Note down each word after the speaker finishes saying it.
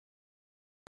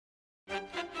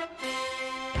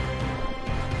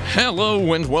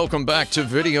Hello and welcome back to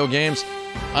Video Games.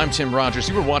 I'm Tim Rogers.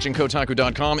 You were watching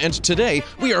Kotaku.com, and today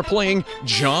we are playing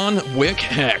John Wick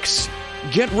Hex.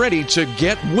 Get ready to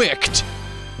get wicked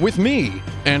with me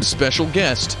and special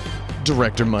guest,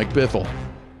 Director Mike Bithell.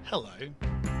 Hello.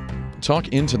 Talk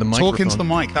into the microphone. Talk into the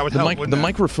mic. That would help, The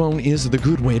microphone is the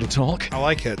good way to talk. I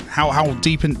like it. How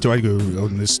deep in... Do I go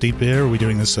on this deep here? Or are we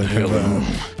doing this...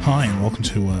 hi, and welcome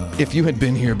to... If you had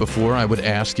been here before, I would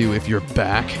ask you if you're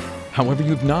back. However,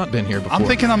 you've not been here before. I'm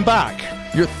thinking I'm back.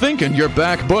 You're thinking you're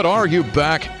back, but are you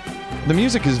back? The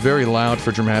music is very loud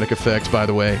for dramatic effect, by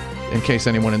the way, in case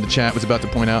anyone in the chat was about to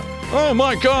point out, oh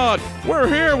my god, we're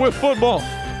here with football.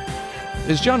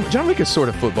 John Wick is sort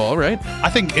of football, right? I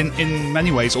think in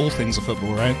many ways all things are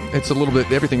football, right? It's a little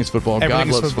bit, everything is football. God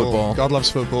loves football. God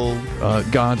loves football.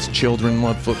 God's children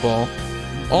love football.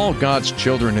 All God's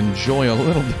children enjoy a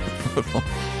little bit of football.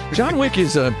 John Wick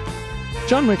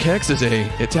Hex is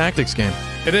a tactics game.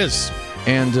 It is.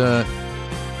 And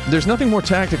there's nothing more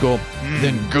tactical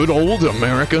than good old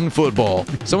American football.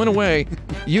 So in a way,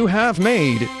 you have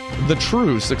made the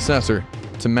true successor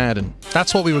to Madden.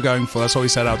 That's what we were going for. That's what we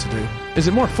set out to do. Is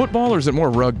it more football or is it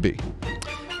more rugby?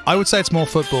 I would say it's more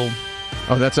football.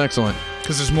 Oh, that's excellent.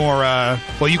 Because there's more,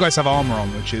 well, you guys have armor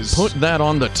on, which is... Put that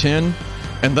on the tin,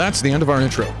 and that's the end of our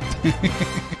intro.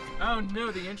 Oh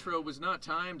no, the intro was not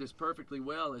timed as perfectly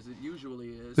well as it usually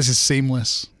is. This is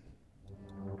seamless.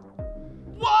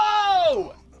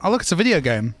 Whoa! Oh, look, it's a video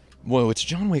game. Whoa, it's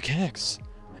John Wick Hex.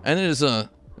 And it is,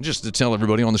 just to tell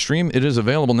everybody on the stream, it is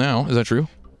available now. Is that true?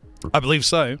 I believe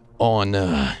so. On,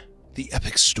 the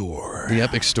Epic Store. The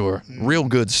Epic Store. Real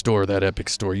good store, that Epic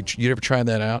Store. You ever tried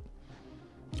that out?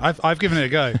 I've given it a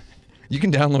go. You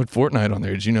can download Fortnite on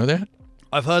there. Did you know that?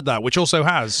 I've heard that, which also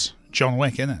has John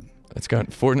Wick in it. It's got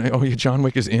Fortnite. Oh, yeah, John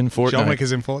Wick is in Fortnite. John Wick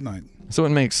is in Fortnite. So it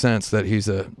makes sense that he's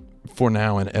for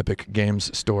now, an Epic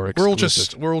Games Store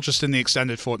exclusive. We're all just in the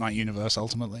extended Fortnite universe,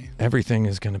 ultimately. Everything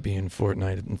is going to be in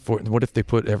Fortnite. And what if they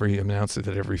put announce that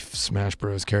every Smash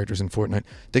Bros. Character is in Fortnite?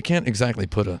 They can't exactly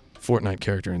put a Fortnite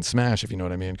character in Smash, if you know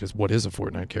what I mean, because what is a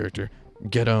Fortnite character?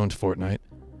 Get owned, Fortnite.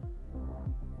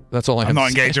 That's all I have I'm not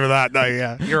to say. engaged with that. No,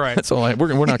 yeah, you're right. That's all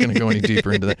we're not going to go any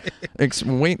deeper into that.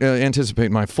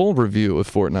 Anticipate my full review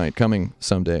of Fortnite coming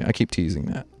someday. I keep teasing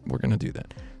that. We're going to do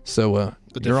that. So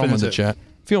you're all in the chat.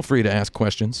 Feel free to ask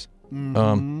questions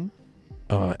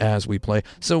as we play.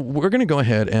 So we're going to go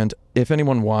ahead, and if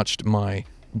anyone watched my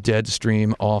dead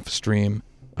stream, off stream,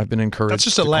 I've been encouraged. That's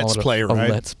just a let's play, right?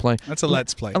 A let's play. That's a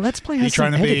let's play. A let's play has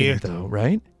some editing, though,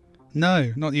 right?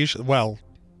 No, not usually. Well,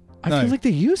 I feel like they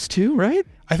used to, right?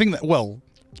 I think that, well,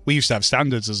 we used to have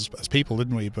standards as people,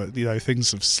 didn't we? But, you know,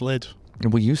 things have slid.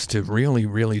 And we used to really,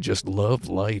 really just love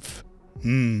life.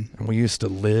 And we used to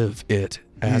live it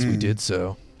as we did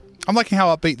so. I'm liking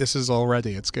how upbeat this is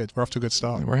already. It's good. We're off to a good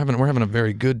start. We're having a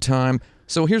very good time.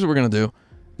 So here's what we're going to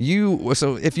do.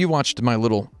 So if you watched my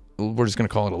little, we're just going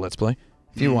to call it a let's play.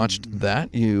 If you watched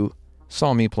that, you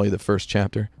saw me play the first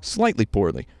chapter slightly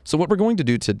poorly. So what we're going to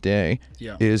do today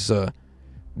is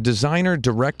designer,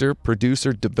 director,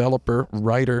 producer, developer,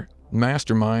 writer,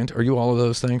 mastermind. Are you all of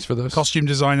those things for those? Costume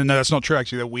designer. No, that's not true,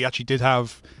 actually. We actually did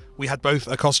have... We had both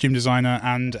a costume designer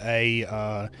and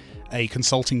a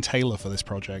consulting tailor for this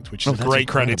project, which is a great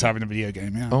credit to having a video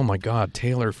game, yeah. Oh my god,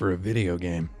 tailor for a video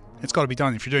game. It's got to be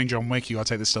done. If you're doing John Wick, you got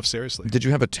to take this stuff seriously. Did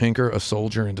you have a tinker, a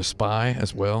soldier, and a spy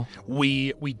as well?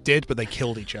 We did, but they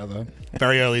killed each other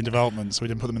very early in development, so we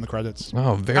didn't put them in the credits.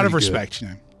 Oh, very good. Out of respect, you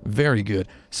know. Very good.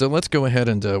 So let's go ahead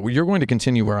and you're going to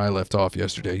continue where I left off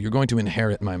yesterday. You're going to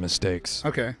inherit my mistakes.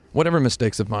 Okay. Whatever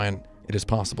mistakes of mine it is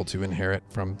possible to inherit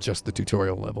from just the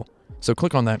tutorial level. So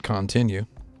click on that continue.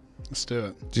 Let's do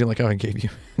it. Do you like how I gave you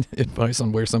advice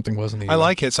on where something was in the I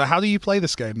like it. So how do you play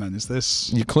this game then? Is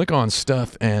this... You click on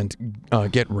stuff and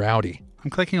get rowdy. I'm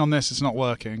clicking on this. It's not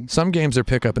working. Some games are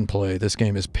pick up and play. This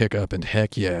game is pick up and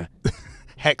heck yeah.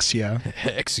 Hex yeah.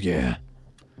 Hex yeah.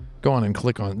 Go on and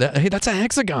click on that. Hey, that's a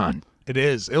hexagon. It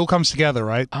is. It all comes together,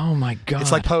 right? Oh my god.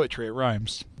 It's like poetry. It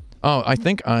rhymes. Oh, I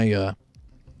think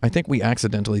we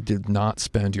accidentally did not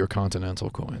spend your continental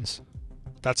coins.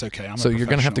 That's okay. So you're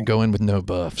gonna have to go in with no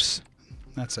buffs.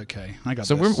 That's okay. I got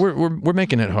so this. we're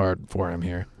making it hard for him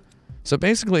here. So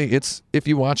basically, it's if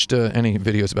you watched any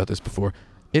videos about this before,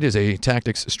 it is a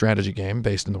tactics strategy game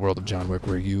based in the world of John Wick,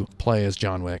 where you play as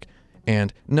John Wick,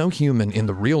 and no human in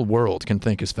the real world can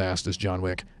think as fast as John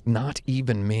Wick. Not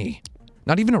even me.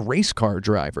 Not even a race car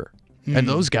driver. And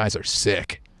those guys are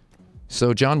sick.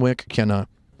 So John Wick can.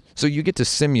 So you get to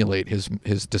simulate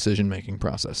his decision-making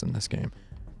process in this game.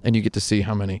 And you get to see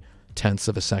how many tenths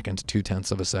of a second,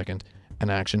 2/10 of a second, an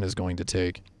action is going to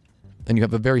take. and you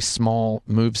have a very small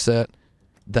moveset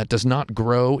that does not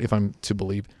grow, if I'm to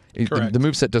believe. The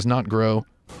moveset does not grow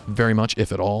very much,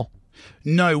 if at all.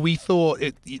 No, we thought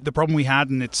the problem we had,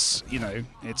 and it's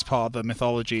it's part of the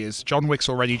mythology, is John Wick's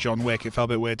already John Wick. It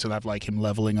felt a bit weird to have like him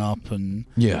leveling up and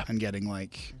getting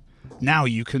like, now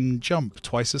you can jump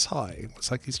twice as high.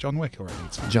 It's like he's John Wick already.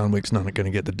 John Wick's not going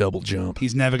to get the double jump.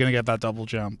 He's never going to get that double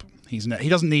jump. He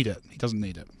doesn't need it. He doesn't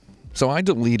need it. So I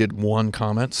deleted one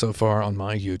comment so far on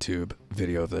my YouTube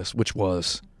video of this, which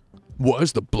was, "Why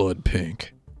is the blood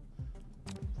pink?"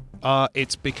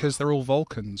 It's because they're all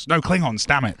Vulcans. No, Klingons,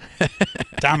 damn it.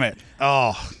 Damn it.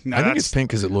 Oh, no. I think it's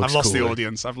pink because it looks cooler. I've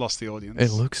lost the audience.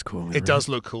 It looks cooler. It does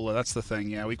look cooler. That's the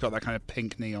thing. Yeah, we've got that kind of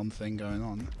pink neon thing going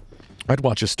on. I'd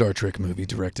watch a Star Trek movie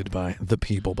directed by the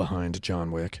people behind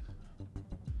John Wick.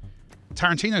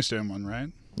 Tarantino's doing one, right?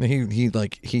 He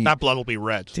that blood will be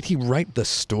red. Did he write the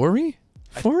story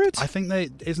for it? I think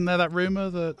isn't there that rumor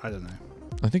that I don't know.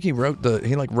 I think he wrote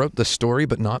the story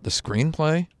but not the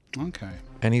screenplay. Okay.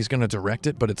 And he's going to direct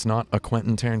it, but it's not a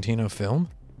Quentin Tarantino film.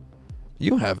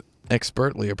 You have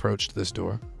expertly approached this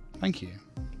door. Thank you.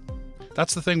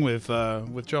 That's the thing with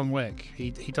John Wick.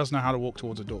 He does know how to walk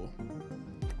towards a door.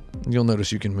 You'll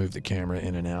notice you can move the camera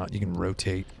in and out. You can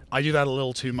rotate. I do that a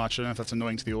little too much. I don't know if that's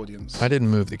annoying to the audience. I didn't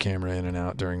move the camera in and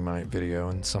out during my video,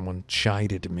 and someone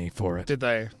chided me for it. Did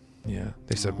they? Yeah.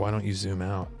 They said, "Why don't you zoom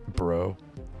out, bro?"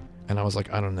 And I was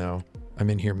like, I don't know. I'm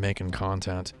in here making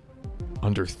content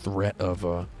under threat of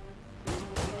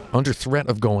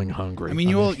going hungry. I mean,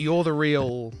 you're the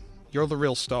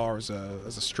real star as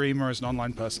a streamer, as an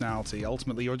online personality.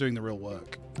 Ultimately, you're doing the real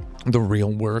work. The real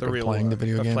work of playing the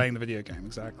video game? Playing the video game,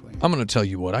 exactly. I'm going to tell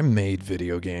you what, I made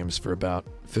video games for about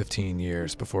 15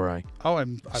 years before I I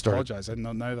apologize, I did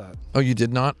not know that. Oh, you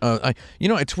did not? I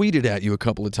tweeted at you a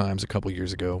couple of times a couple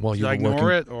years ago while you were working. Did I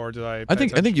ignore it, or did I I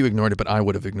think you ignored it, but I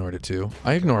would have ignored it too.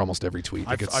 I ignore almost every tweet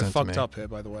that gets sent to me. I fucked up here,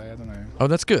 by the way, I don't know. Oh,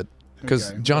 that's good.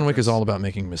 Because John Wick is all about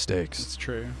making mistakes. It's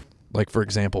true. Like, for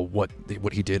example, what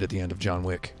he did at the end of John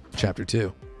Wick Chapter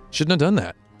 2. Shouldn't have done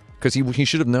that. Because he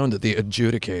should have known that the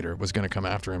adjudicator was going to come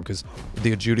after him, because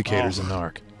the adjudicator's a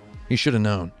narc. He should have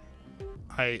known.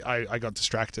 I got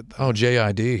distracted, though. Oh,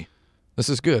 JID. This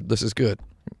is good. This is good.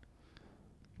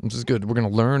 This is good. We're going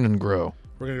to learn and grow.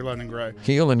 We're going to learn and grow.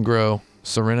 Heal and grow.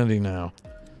 Serenity now.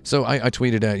 So I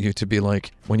tweeted at you to be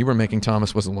like, when you were making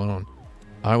Thomas Was Alone,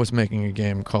 I was making a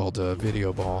game called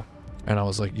Video Ball. And I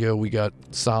was like, yo, we got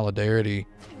Solidarity,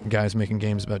 guys making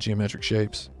games about geometric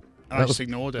shapes. I just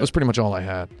ignored it. That was pretty much all I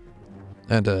had.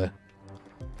 And,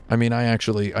 I mean, I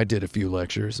did a few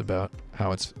lectures about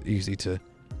how it's easy to,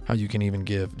 how you can even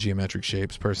give geometric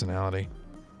shapes personality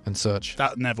and such.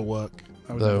 That never work.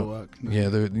 That would never work. No.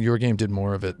 Yeah, your game did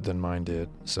more of it than mine did.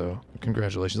 So,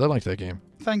 congratulations. I liked that game.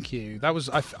 Thank you. That was,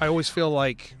 I always feel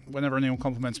like whenever anyone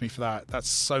compliments me for that, that's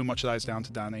so much of that is down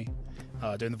to Danny.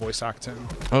 Doing the voice acting.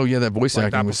 Oh yeah, that voice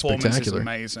acting was spectacular. That performance is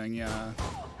amazing, yeah.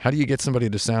 How do you get somebody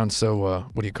to sound so,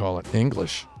 what do you call it,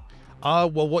 English? Well,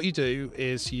 what you do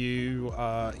is you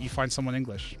find someone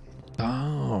English.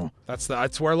 Oh.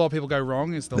 That's where a lot of people go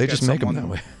wrong. Is they just make them that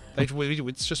way.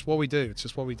 It's just what we do. It's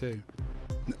just what we do.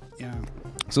 Yeah.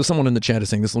 So someone in the chat is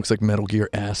saying this looks like Metal Gear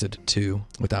Acid 2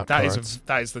 without cards.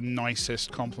 That is the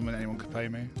nicest compliment anyone could pay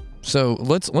me. So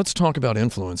let's talk about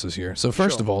influences here. So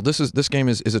first of all, this game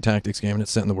is a tactics game, and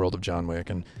it's set in the world of John Wick.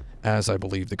 And as I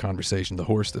believe the conversation, the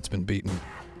horse that's been beaten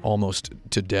almost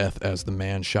to death as the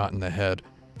man shot in the head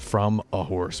from a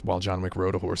horse while John Wick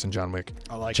rode a horse in John Wick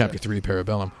Chapter 3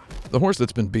 Parabellum. The horse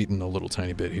that's been beaten a little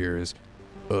tiny bit here is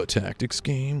a tactics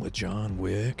game with John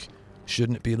Wick.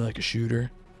 Shouldn't it be like a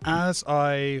shooter? As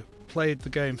I played the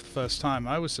game for the first time,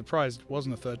 I was surprised it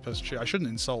wasn't a third-person shooter. I shouldn't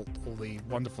insult all the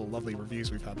wonderful, lovely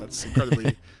reviews we've had. That's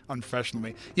incredibly unprofessional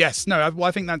of me. Yes, no,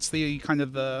 I think that's the kind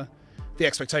of the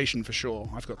expectation for sure.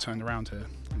 I've got turned around here.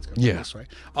 Let's go this way.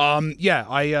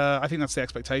 I think that's the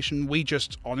expectation. We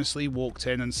just honestly walked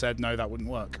in and said no, that wouldn't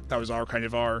work. That was our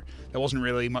there wasn't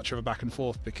really much of a back and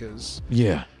forth because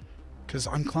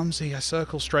I'm clumsy. I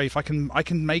circle strafe. I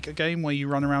can make a game where you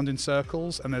run around in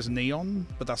circles and there's neon,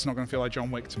 but that's not going to feel like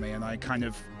John Wick to me. And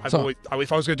if I was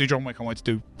going to do John Wick, I wanted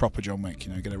to do proper John Wick.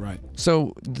 Get it right.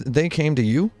 So they came to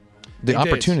you. The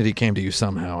opportunity came to you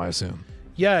somehow, I assume.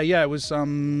 Yeah. It was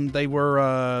they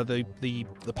were the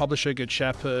publisher, Good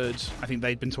Shepherd. I think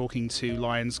they'd been talking to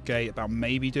Lionsgate about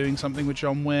maybe doing something with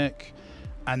John Wick,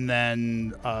 and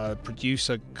then a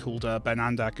producer called Ben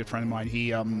Andak, a good friend of mine.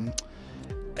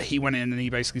 He went in and he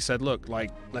basically said, look,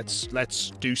 like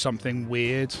let's do something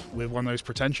weird with one of those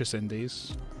pretentious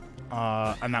indies,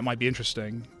 and that might be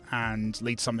interesting and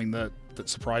lead something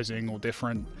that's surprising or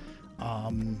different.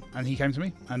 And he came to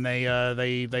me, and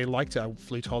they liked it. I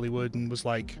flew to Hollywood and was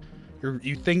like,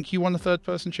 "You think you want a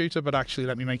third-person shooter, but actually,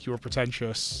 let me make you a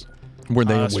pretentious." Were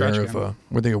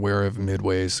they aware of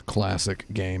Midway's classic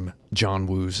game, John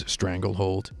Woo's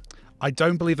Stranglehold? I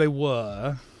don't believe they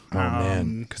were. Oh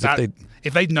man, because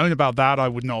if they'd known about that, I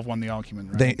would not have won the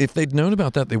argument. Right? If they'd known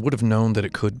about that, they would have known that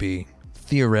it could be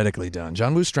theoretically done.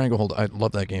 John Woo's Stranglehold, I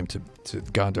love that game to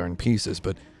goddarn pieces,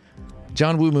 but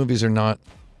John Woo movies are not.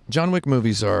 John Wick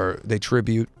movies are, they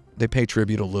pay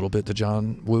tribute a little bit to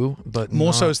John Woo, but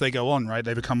more so as they go on, right?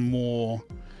 They become more,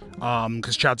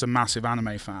 because Chad's a massive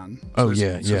anime fan. So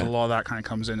so a lot of that kind of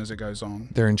comes in as it goes on.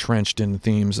 They're entrenched in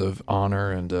themes of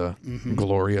honor and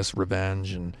glorious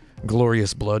revenge and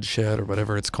glorious bloodshed or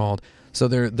whatever it's called. So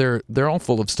they're all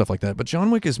full of stuff like that. But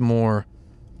John Wick is more,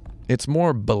 it's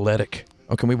more balletic.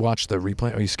 Oh, can we watch the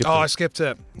replay? Oh, you skipped it. I skipped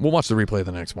it. We'll watch the replay of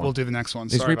the next one. We'll do the next one.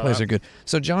 These replays are good.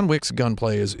 So John Wick's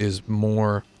gunplay is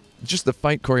more, just the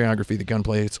fight choreography, the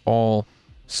gunplay, it's all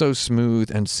so smooth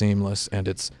and seamless, and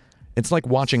it's like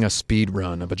watching a speed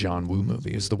run of a John Woo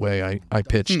movie is the way I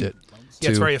pitched it. Yeah,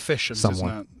 it's very efficient, isn't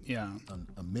it? Yeah.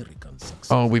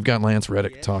 Oh, we've got Lance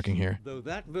Reddick talking here.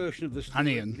 And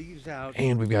Ian.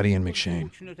 And we've got Ian McShane.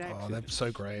 Oh, they're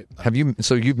so great.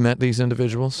 So you've met these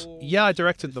individuals? Yeah, I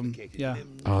directed them. Yeah.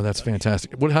 Oh, that's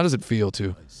fantastic. How does it feel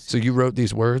so you wrote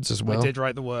these words as well? I did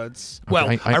write the words.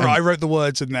 Okay, Well, I wrote the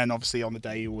words, and then obviously on the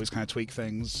day you always kind of tweak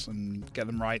things and get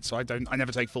them right. So I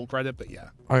never take full credit, but yeah.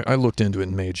 I looked into it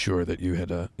and made sure that you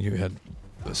had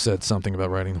said something about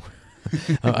writing the words.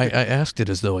 I asked it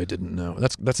as though I didn't know.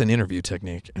 That's an interview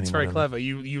technique. It's very clever.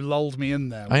 You lulled me in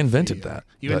there. I invented that.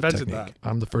 You invented technique. that.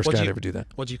 I'm the first guy to ever do that.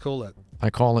 What do you call it? I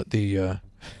call it the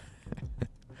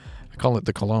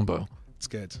Colombo. It's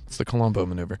good. It's the Colombo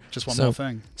maneuver. Just one more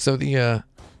thing. So the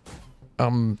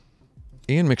Ian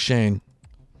McShane,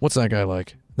 what's that guy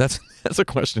like? That's a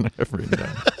question I have written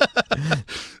down.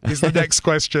 He's the next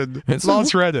question.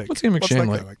 Lance Reddick. What's Ian McShane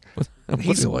like?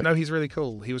 What's he like? No, he's really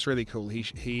cool. He was really cool.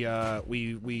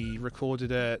 We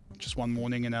recorded it just one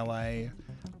morning in LA,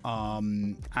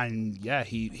 and yeah,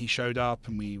 he showed up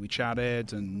and we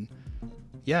chatted, and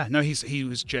yeah, no, he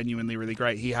was genuinely really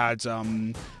great. He had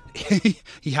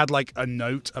he had like a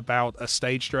note about a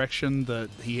stage direction that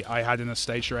I had in a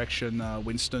stage direction.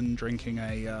 Winston drinking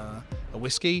a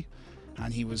whiskey.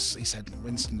 And he said,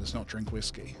 Winston does not drink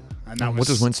whiskey. And what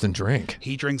does Winston drink?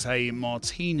 He drinks a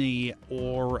martini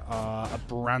or a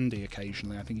brandy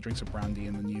occasionally. I think he drinks a brandy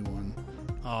in the new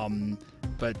one.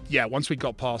 But yeah, once we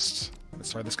got past,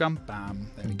 let's try this gun, bam,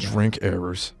 there we go. Drink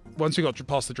errors. Once we got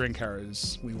past the drink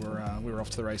errors, we were off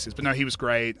to the races. But no, he was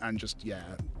great, and just yeah.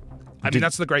 I mean,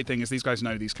 that's the great thing is these guys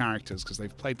know these characters because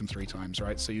they've played them 3 times,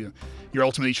 right? So you're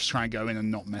ultimately just trying to go in and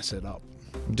not mess it up.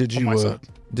 Did you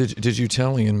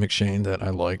tell Ian McShane that I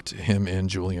liked him and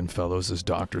Julian Fellows as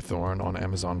Dr. Thorne on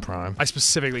Amazon Prime? I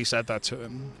specifically said that to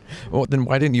him. Well, then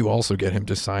why didn't you also get him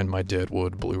to sign my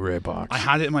Deadwood Blu-ray box? I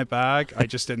had it in my bag. I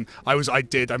just didn't. I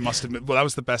must admit. Well, that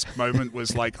was the best moment.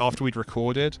 Was like after we'd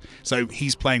recorded. So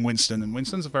he's playing Winston, and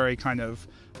Winston's a very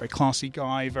classy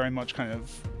guy. Very much kind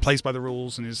of plays by the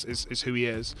rules and is who he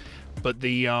is. But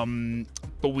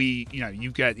we,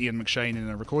 you get Ian McShane in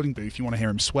a recording booth, you want to hear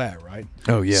him swear, right?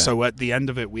 Oh, yeah. So at the end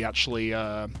of it, we actually,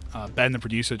 Ben, the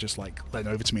producer, just like led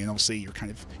over to me, and obviously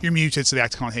you're muted, so the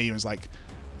actor can't hear you, and was like,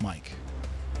 Mike,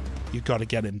 you've got to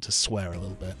get him to swear a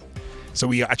little bit. So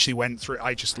we actually went through,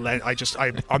 I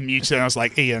unmuted, and I was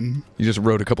like, Ian. You just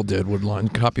wrote a couple Deadwood line,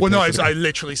 copy. Well, no, I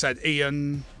literally said,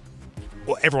 Ian,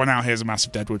 well, everyone out here is a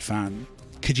massive Deadwood fan.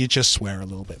 Could you just swear a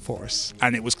little bit for us?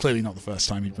 And it was clearly not the first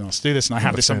time he'd been asked to do this. And I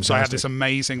had this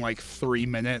amazing 3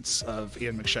 minutes of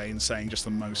Ian McShane saying just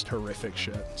the most horrific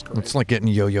shit. It's great. It's like getting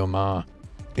Yo-Yo Ma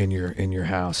in your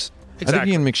house. Exactly. I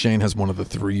think Ian McShane has one of the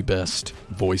 3 best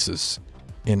voices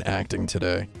in acting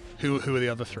today. Who are the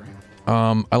other 3?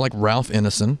 I like Ralph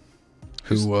Ineson,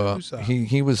 who's that?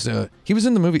 he was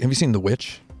in the movie. Have you seen The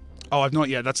Witch? Oh, I've not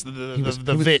yet. That's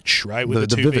the Witch, right? With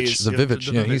the the two Vivitch. V's. The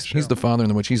Vivitch. Yeah, he's the father in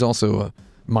The Witch. He's also a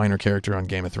minor character on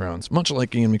Game of Thrones, much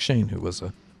like Ian McShane, who was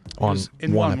on one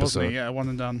episode. Wasn't he? Yeah, one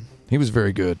and done. He was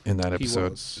very good in that episode. He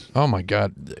was. Oh my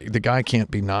God, the guy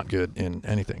can't be not good in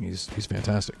anything. He's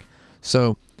fantastic.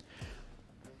 So,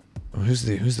 who's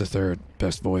the third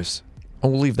best voice? Oh,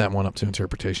 we'll leave that one up to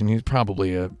interpretation. He's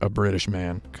probably a British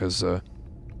man because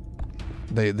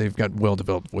they've got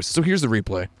well-developed voices. So here's the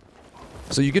replay.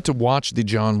 So you get to watch the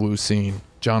John Wick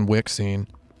scene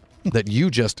that you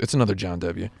it's another John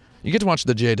W. You get to watch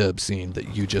the J-Dub scene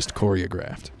that you just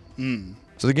choreographed.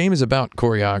 So the game is about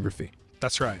choreography.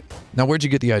 That's right. Now, where'd you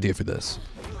get the idea for this?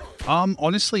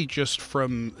 Honestly, just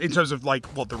from in terms of like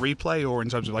what the replay, or in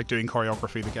terms of like doing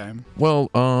choreography of the game. Well,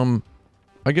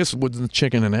 I guess with the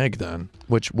chicken and egg then.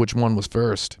 Which one was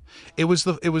first? It was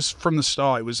from the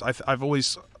start. It was I've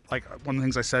always, like, one of the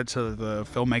things I said to the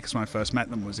filmmakers when I first met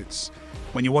them was, it's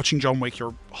when you're watching John Wick,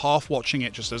 you're half watching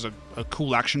it just as a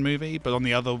cool action movie, but on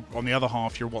the other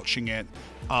half, you're watching it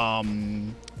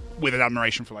with an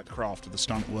admiration for like the craft of the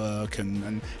stunt work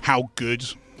and how good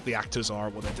the actors are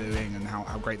at what they're doing and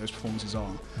how great those performances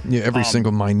are. Yeah, every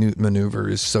single minute maneuver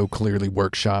is so clearly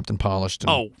workshopped and polished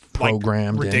and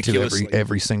programmed like, into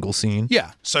every single scene.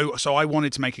 Yeah, so I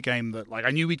wanted to make a game that, like,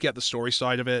 I knew we'd get the story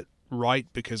side of it right,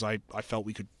 because I felt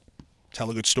we could tell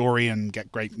a good story and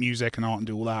get great music and art and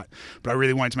do all that, but I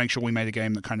really wanted to make sure we made a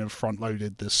game that kind of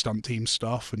front-loaded the stunt team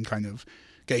stuff and kind of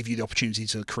gave you the opportunity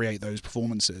to create those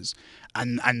performances.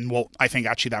 And what I think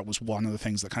actually that was one of the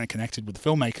things that kind of connected with the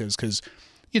filmmakers, because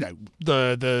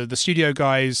the studio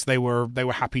guys, they were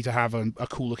happy to have a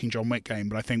cool looking John Wick game,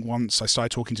 but I think once I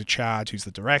started talking to Chad, who's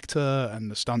the director, and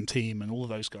the stunt team and all of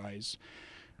those guys,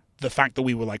 the fact that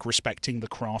we were like respecting the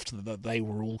craft that they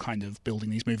were all kind of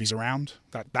building these movies around,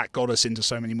 that got us into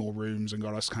so many more rooms and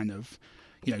got us kind of,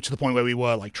 to the point where we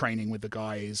were like training with the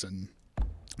guys, and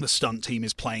the stunt team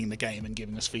is playing the game and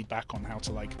giving us feedback on how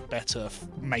to like better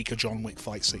make a John Wick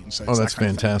fight scene. So that's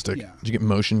fantastic. Yeah. Did you get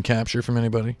motion capture from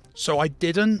anybody? So I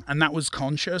didn't, and that was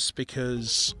conscious,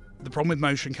 because the problem with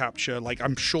motion capture, like,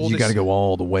 I'm sure you got to go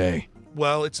all the way.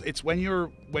 Well, it's when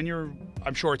you're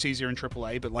I'm sure it's easier in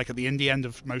AAA, but like at the indie end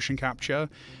of motion capture,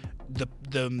 the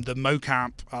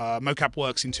mocap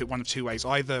works into one of two ways.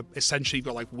 Either essentially you've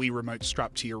got like Wii remote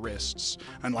strapped to your wrists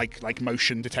and like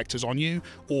motion detectors on you,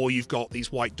 or you've got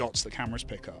these white dots that cameras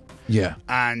pick up. Yeah.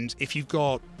 And if you've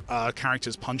got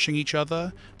characters punching each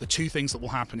other, the two things that will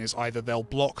happen is either they'll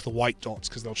block the white dots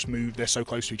because they'll just move, they're so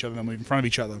close to each other, they'll move in front of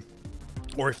each other.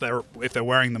 Or if they're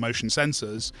wearing the motion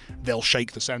sensors, they'll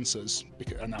shake the sensors,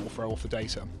 and that will throw off the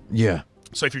data. Yeah.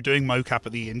 So if you're doing mocap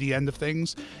at the indie end of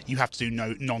things, you have to do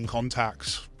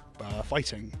non-contact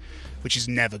fighting, which is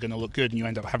never going to look good, and you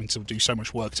end up having to do so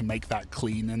much work to make that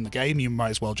clean in the game. You might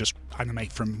as well just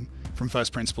animate from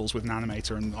first principles with an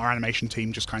animator, and our animation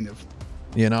team just kind of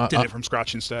did it from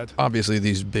scratch instead. Obviously,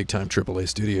 these big-time AAA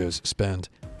studios spend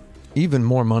even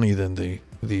more money than the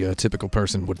typical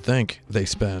person would think they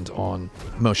spend on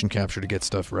motion capture to get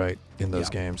stuff right in those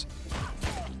games.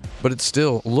 But it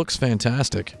still looks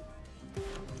fantastic.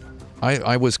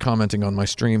 I was commenting on my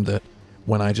stream that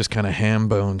when I just kind of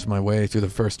ham-boned my way through the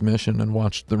first mission and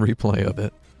watched the replay of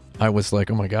it, I was like,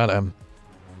 oh my god,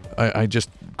 I just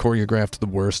choreographed the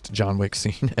worst John Wick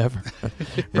scene ever.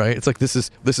 Right? It's like, this is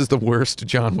the worst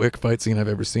John Wick fight scene I've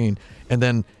ever seen. And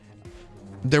then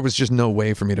there was just no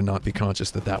way for me to not be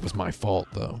conscious that was my fault,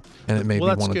 though, and it made me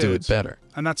want to do it better.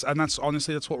 And that's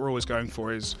honestly, that's what we're always going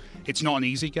for. Is it's not an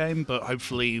easy game, but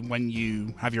hopefully when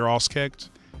you have your ass kicked,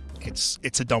 it's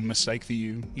a dumb mistake that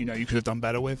you could have done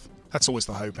better with. That's always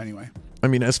the hope, anyway. I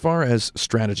mean, as far as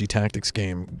strategy tactics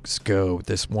games go,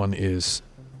 this one is,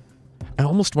 I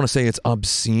almost want to say it's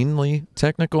obscenely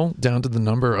technical, down to the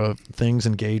number of things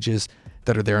and gauges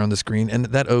that are there on the screen, and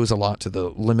that owes a lot to the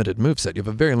limited moveset. You have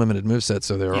a very limited moveset,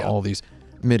 so there are all these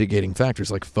mitigating factors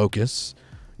like focus.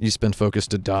 You spend focus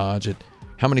to dodge it.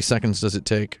 How many seconds does it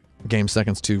take, game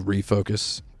seconds, to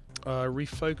refocus?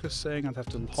 Refocusing, I'd have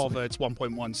to hover. It's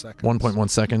 1.1 seconds. 1.1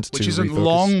 seconds to refocus. Which isn't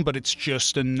long, but it's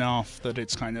just enough that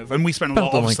it's kind of... And we spent a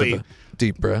lot, obviously... The length of a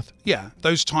deep breath. Yeah,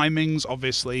 those timings,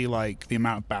 obviously, like the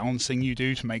amount of balancing you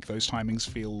do to make those timings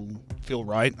feel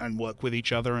right and work with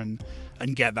each other and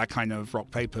get that kind of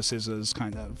rock, paper, scissors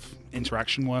kind of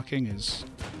interaction working is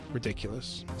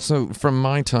ridiculous. So from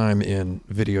my time in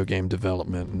video game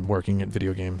development and working at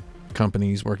video game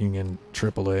companies, working in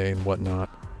AAA and whatnot,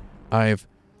 I've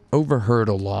overheard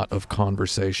a lot of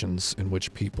conversations in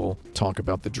which people talk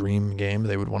about the dream game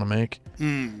they would want to make.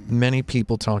 Many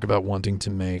people talk about wanting to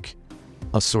make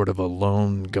a sort of a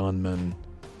lone gunman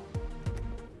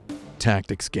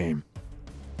tactics game.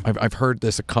 I've heard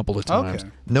this a couple of times.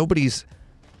 Okay.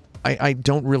 I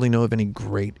don't really know of any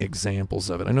great examples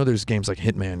of it. I know there's games like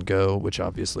Hitman Go, which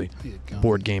obviously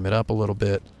board game it up a little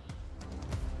bit.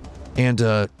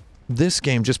 And this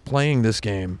game, just playing this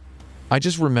game, I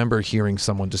just remember hearing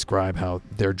someone describe how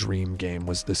their dream game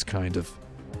was this kind of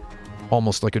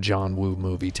almost like a John Woo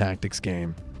movie tactics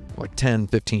game, like 10,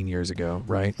 15 years ago,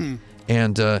 right?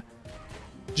 And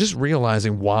just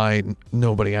realizing why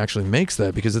nobody actually makes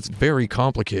that, because it's very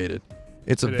complicated.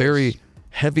 It's a very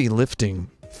heavy lifting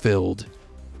filled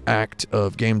act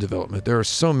of game development. There are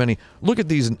so many. Look at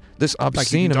this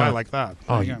obscene amount. Die like that.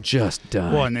 Oh, you just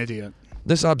die. What an idiot.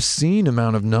 this obscene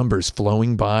amount of numbers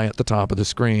flowing by at the top of the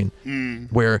screen,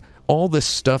 where all this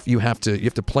stuff you have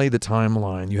to play the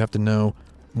timeline. You have to know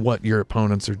what your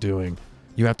opponents are doing.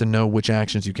 You have to know which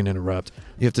actions you can interrupt.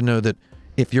 You have to know that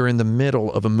if you're in the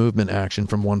middle of a movement action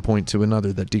from one point to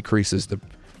another, that decreases the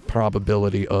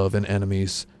probability of an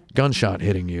enemy's gunshot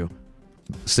hitting you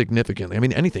significantly. I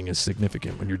mean, anything is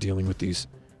significant when you're dealing with these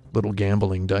little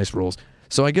gambling dice rolls.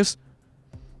 So I guess,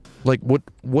 like,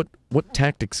 what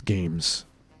tactics games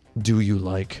do you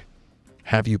like?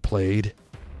 Have you played?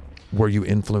 Were you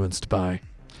influenced by?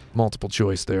 Multiple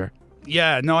choice there.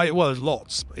 Yeah, no, well, there's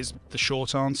lots, is the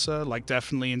short answer. Like,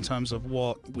 definitely in terms of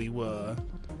what we were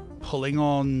pulling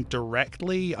on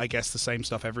directly, I guess the same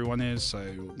stuff everyone is. So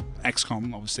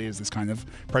XCOM, obviously, is this kind of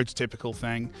prototypical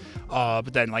thing.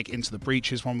 But then, like, Into the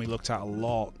Breach is one we looked at a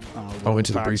lot.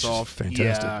 Into the Breach is fantastic.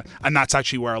 Yeah, and that's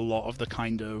actually where a lot of the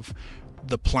kind of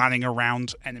the planning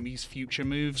around enemies' future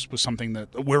moves was something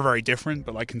that we're very different,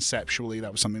 but like conceptually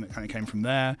that was something that kind of came from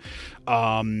there.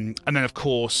 And then of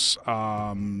course,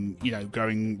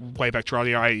 going way back to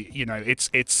earlier,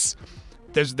 it's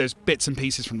there's bits and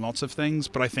pieces from lots of things,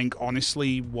 but I think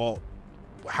honestly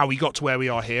how we got to where we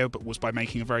are here, but was by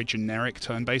making a very generic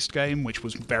turn-based game, which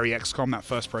was very XCOM. That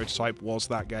first prototype was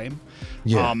that game.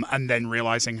 Yeah. And then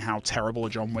realizing how terrible a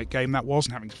John Wick game that was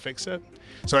and having to fix it.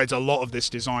 So it's a lot of this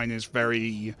design is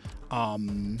very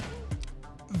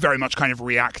much kind of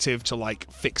reactive to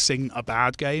like fixing a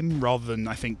bad game rather than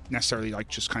I think necessarily like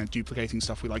just kind of duplicating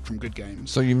stuff we like from good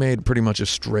games. So you made pretty much a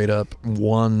straight up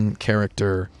one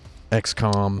character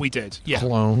XCOM we did, yeah.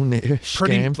 clone-ish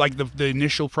game. Like the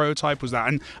initial prototype was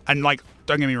that, and like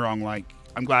don't get me wrong, like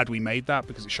I'm glad we made that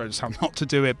because it showed us how not to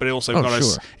do it, but it also got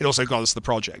us the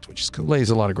project, which is cool. Lays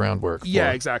a lot of groundwork.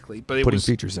 Yeah, exactly. But it putting was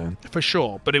features in for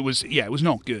sure. But it was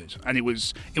not good, and it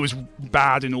was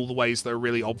bad in all the ways that are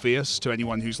really obvious to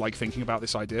anyone who's like thinking about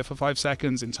this idea for 5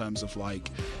 seconds. In terms of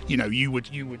like, you would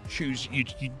choose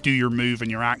you'd do your move and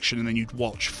your action, and then you'd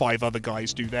watch 5 other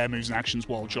guys do their moves and actions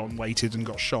while John waited and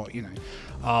got shot.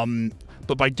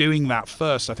 But by doing that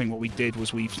first, I think what we did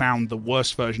was we found the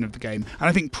worst version of the game. And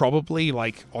I think probably,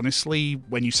 like, honestly,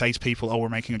 when you say to people, oh, we're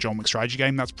making a John Wick strategy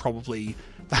game, that's probably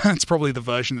the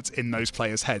version that's in those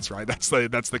players' heads, right? That's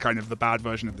the kind of the bad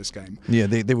version of this game. Yeah,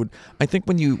 they would. I think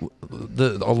when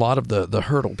a lot of the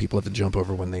hurdle people have to jump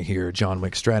over when they hear John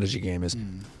Wick strategy game is,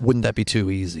 wouldn't that be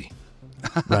too easy?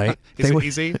 Right?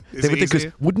 Easy?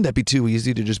 Wouldn't that be too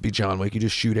easy to just be John Wick? You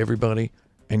just shoot everybody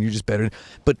and you're just better.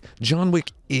 But John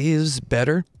Wick is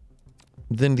better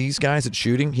than these guys at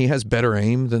shooting. He has better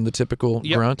aim than the typical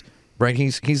grunt, right?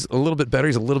 He's a little bit better.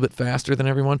 He's a little bit faster than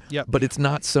everyone. Yep. But it's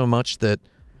not so much that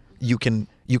you can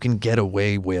get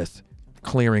away with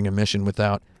clearing a mission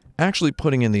without actually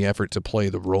putting in the effort to play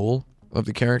the role of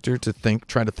the character, to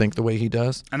try to think the way he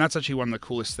does. And that's actually one of the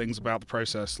coolest things about the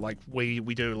process. Like we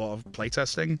do a lot of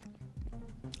playtesting.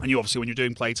 And you obviously, when you're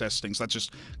doing playtesting, so that's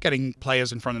just getting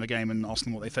players in front of the game and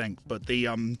asking what they think. But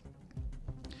when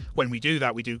we do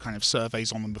that, we do kind of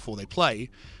surveys on them before they play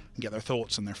and get their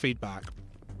thoughts and their feedback.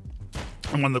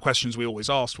 And one of the questions we always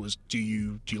asked was, do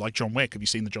you like John Wick? Have you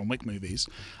seen the John Wick movies?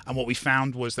 And what we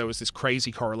found was there was this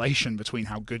crazy correlation between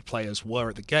how good players were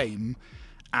at the game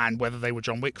and whether they were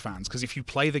John Wick fans. Because if you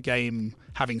play the game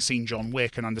having seen John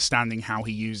Wick and understanding how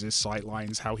he uses sight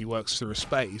lines, how he works through a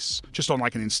space, just on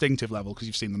like an instinctive level because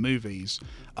you've seen the movies,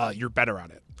 you're better at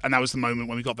it. And that was the moment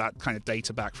when we got that kind of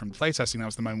data back from playtesting. That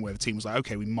was the moment where the team was like,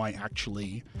 okay, we might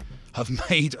actually have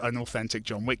made an authentic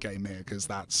John Wick game here, because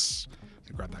that's...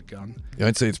 grab that gun. Yeah,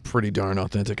 I'd say it's pretty darn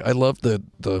authentic. I love the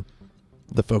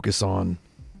focus on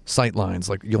sight lines.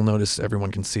 Like, you'll notice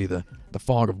everyone can see the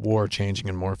fog of war changing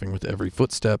and morphing with every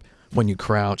footstep. When you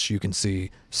crouch, you can see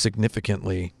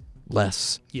significantly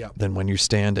less than when you're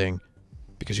standing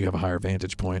because you have a higher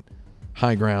vantage point.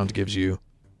 High ground gives you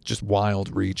just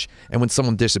wild reach. And when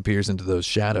someone disappears into those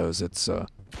shadows, it's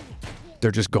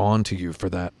they're just gone to you for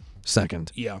that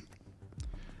second. Yeah.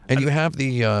 And you have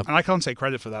the... and I can't take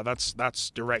credit for that. That's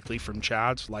directly from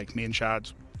Chad. Like, me and Chad,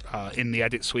 in the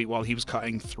edit suite, while he was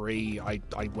cutting 3, I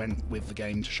went with the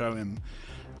game to show him.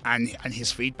 And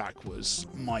his feedback was,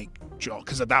 Mike,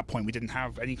 because at that point we didn't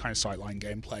have any kind of sightline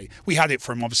gameplay. We had it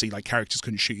from, obviously, like, characters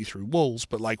couldn't shoot you through walls,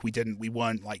 but like we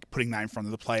weren't like putting that in front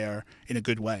of the player in a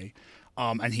good way.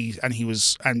 And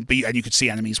you could see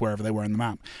enemies wherever they were in the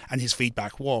map. And his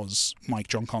feedback was, Mike,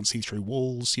 John can't see through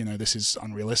walls. This is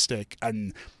unrealistic.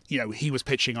 And he was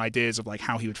pitching ideas of like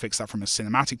how he would fix that from a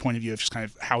cinematic point of view, of just kind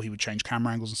of how he would change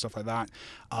camera angles and stuff like that.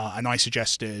 And I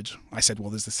said, well,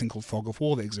 there's this thing called Fog of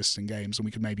War that exists in games, and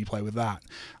we could maybe play with that.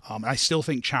 I still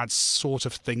think Chad sort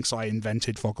of thinks I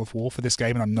invented Fog of War for this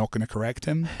game, and I'm not going to correct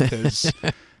him because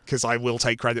because I will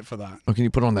take credit for that. Oh, can you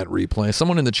put on that replay?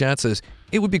 Someone in the chat says,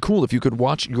 it would be cool if you could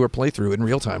watch your playthrough in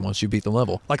real time once you beat the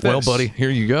level. Like well, this. buddy, here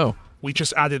you go. We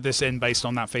just added this in based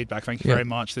on that feedback. Thank you very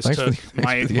much. This Thanks took for the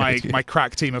idea. my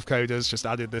crack team of coders just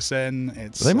added this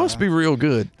in. They must be real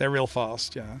good. They're real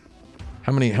fast, yeah.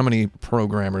 How many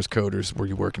programmers, coders were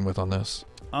you working with on this?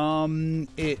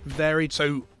 It varied.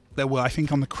 So there were, I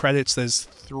think, on the credits, there's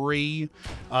 3.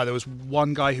 There was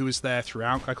one guy who was there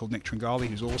throughout, a guy called Nick Tringali,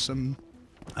 who's awesome.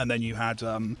 And then you had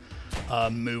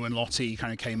Moo and Lottie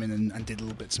kind of came in and did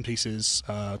little bits and pieces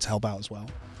to help out as well.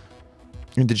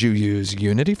 And did you use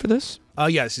Unity for this?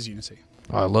 Yeah, this is Unity.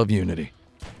 Oh, I love Unity.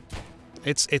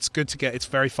 It's good to get. It's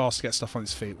very fast to get stuff on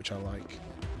its feet, which I like.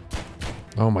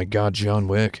 Oh my God, John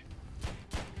Wick.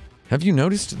 Have you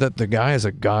noticed that the guy is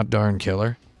a goddarn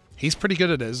killer? He's pretty good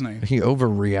at it, isn't he? He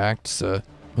overreacts. Well,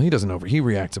 he doesn't he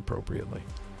reacts appropriately.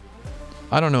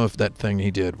 I don't know if that thing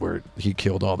he did where he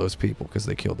killed all those people because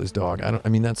they killed his dog. I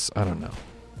don't know.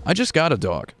 I just got a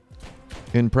dog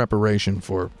in preparation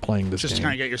for playing this Just game. to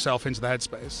kind of get yourself into the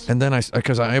headspace. And then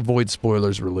because I avoid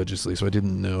spoilers religiously, so I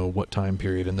didn't know what time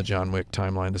period in the John Wick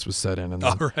timeline this was set in. And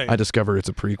then I discovered it's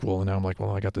a prequel, and now I'm like,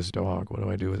 well, I got this dog. What do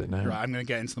I do with it now? Right, I'm going to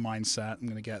get into the mindset. I'm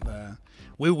going to get there.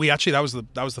 We actually, that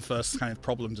was the first kind of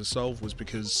problem to solve, was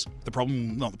because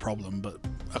not the problem, but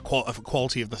a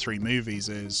quality of the 3 movies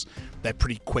is they're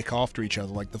pretty quick after each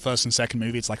other. Like the first and second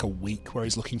movie, it's like a week where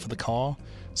he's looking for the car.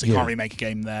 So you can't really make a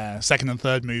game there. Second and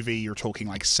third movie, you're talking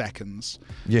like seconds.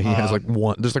 Yeah, he has like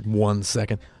there's like 1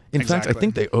 second. In fact, I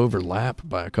think they overlap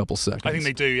by a couple seconds. I think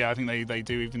they do, yeah. I think they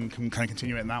do even kind of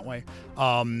continue it in that way.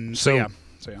 So yeah.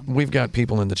 We've got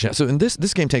people in the chat. So in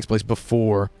this game takes place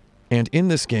before, and in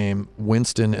this game,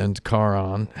 Winston and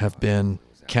Charon have been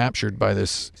captured by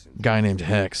this guy named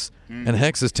Hex. And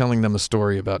Hex is telling them a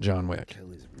story about John Wick.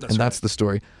 That's the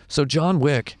story. So John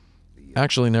Wick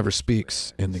actually never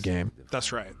speaks in the game.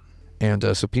 That's right. And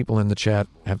so people in the chat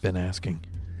have been asking,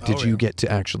 did you get to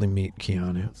actually meet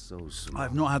Keanu?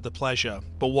 I've not had the pleasure.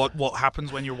 But what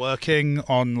happens when you're working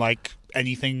on like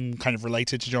anything kind of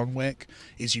related to John Wick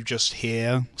is you just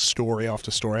hear story after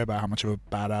story about how much of a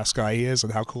badass guy he is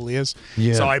and how cool he is.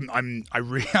 Yeah. So I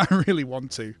really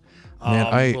want to.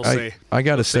 Man, we'll see. I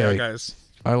gotta say,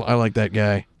 I like that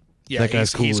guy. Yeah, that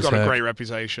guy's cool he's as got heck. a great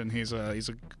reputation. He's a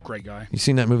great guy. You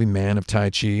seen that movie Man of Tai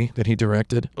Chi that he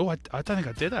directed? Oh, I don't think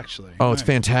I did actually. Oh, it's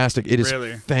fantastic. It is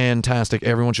fantastic.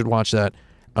 Everyone should watch that.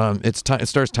 It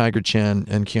stars Tiger Chen,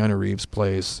 and Keanu Reeves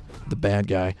plays the bad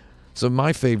guy. So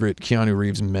my favorite Keanu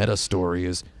Reeves meta story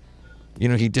is,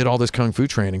 he did all this kung fu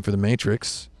training for The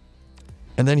Matrix,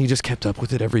 and then he just kept up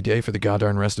with it every day for the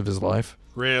goddamn rest of his life.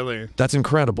 Really? That's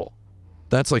incredible.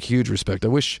 That's like huge respect. I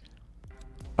wish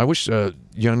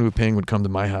Yun Wu Ping would come to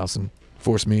my house and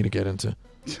force me to get into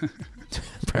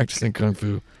practicing kung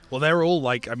fu. Well, they're all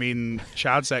like,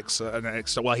 Chad's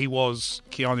he was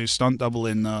Keanu's stunt double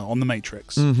in on The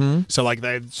Matrix. Mm-hmm. So like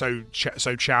so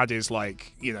Chad is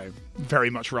like, very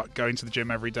much going to the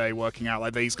gym every day, working out.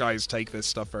 Like these guys take this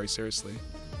stuff very seriously.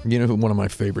 You know who one of my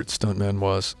favorite stuntmen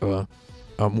was? And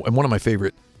one of my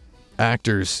favorite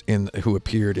actors who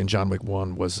appeared in John Wick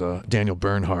 1 was Daniel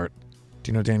Bernhardt.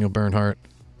 Do you know Daniel Bernhardt?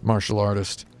 Martial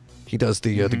artist. He does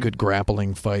the good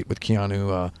grappling fight with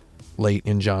Keanu late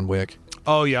in John Wick.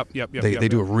 Oh, yep. They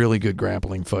do a really good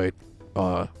grappling fight.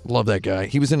 Love that guy.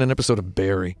 He was in an episode of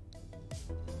Barry.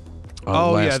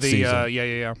 Last season.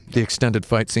 The extended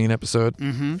fight scene episode.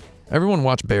 Mm-hmm. Everyone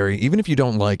watch Barry. Even if you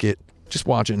don't like it, just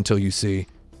watch it until you see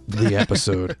the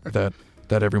episode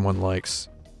that everyone likes.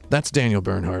 That's Daniel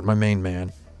Bernhardt, my main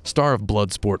man. Star of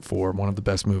Bloodsport 4, one of the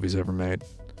best movies ever made.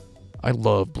 I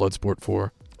love Bloodsport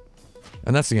 4.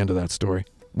 And that's the end of that story.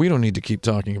 We don't need to keep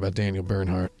talking about Daniel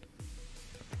Bernhardt.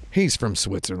 He's from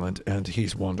Switzerland, and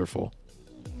he's wonderful.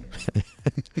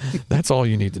 That's all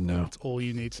you need to know. That's all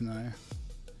you need to know.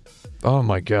 Oh,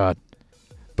 my God.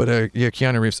 But,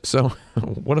 Keanu Reeves. So,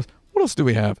 what else do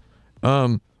we have?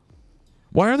 Why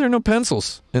are there no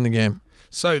pencils in the game?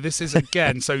 So this is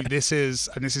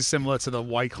similar to the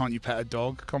why can't you pet a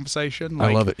dog conversation.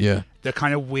 I love it, yeah. The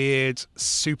kind of weird,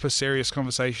 super serious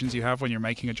conversations you have when you're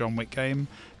making a John Wick game.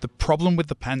 The problem with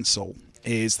the pencil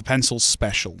is the pencil's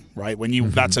special, right?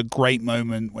 That's a great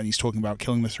moment when he's talking about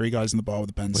killing the 3 guys in the bar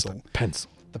with a pencil. With a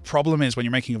pencil. The problem is when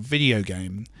you're making a video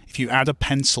game, if you add a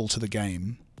pencil to the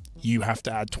game, you have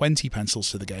to add 20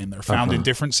 pencils to the game that are found in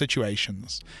different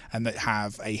situations and that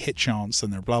have a hit chance,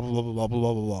 and they're blah, blah, blah, blah, blah,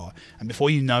 blah, blah, blah. And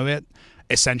before you know it,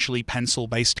 essentially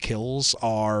pencil-based kills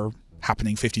are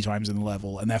happening 50 times in the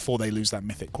level, and therefore they lose that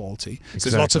mythic quality. Exactly. So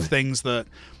there's lots of things that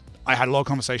I had a lot of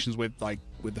conversations with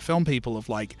the film people of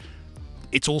like,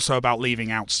 it's also about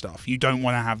leaving out stuff. You don't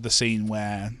want to have the scene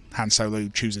where Han Solo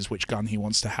chooses which gun he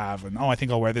wants to have, and I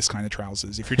think I'll wear this kind of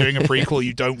trousers. If you're doing a prequel,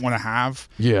 you don't want to have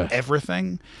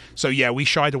everything. So yeah, we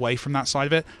shied away from that side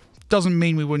of it. Doesn't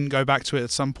mean we wouldn't go back to it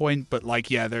at some point, but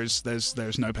like, yeah, there's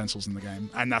no pencils in the game,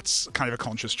 and that's kind of a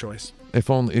conscious choice. If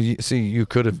only, see, you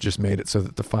could have just made it so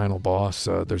that the final boss,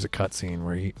 there's a cutscene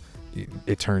where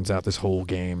it turns out this whole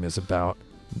game is about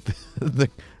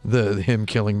the him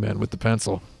killing men with the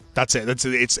pencil. That's it.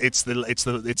 It's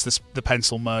the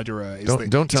pencil murderer.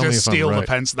 Don't tell me if steal I'm right. the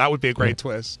pencil. That would be a great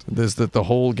twist. There's that the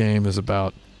whole game is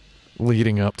about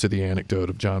leading up to the anecdote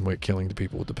of John Wick killing the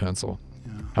people with the pencil.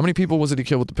 Yeah. How many people was it he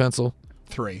killed with the pencil?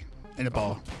 3 in a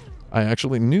bar. I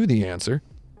actually knew the answer,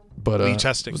 but you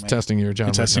testing was me? testing your John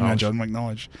Wick testing knowledge. my John Wick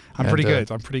knowledge. I'm pretty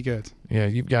good. Yeah,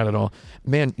 you've got it all,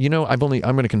 man. You know, I'm going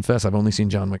to confess, I've only seen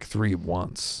John Wick 3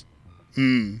 once.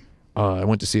 I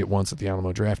went to see it once at the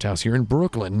Alamo Draft House here in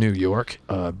Brooklyn, New York.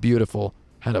 Beautiful.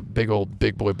 Had a big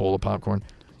boy bowl of popcorn.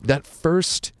 That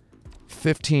first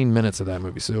 15 minutes of that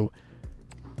movie. So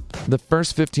the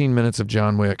first 15 minutes of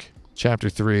John Wick, Chapter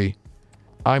 3,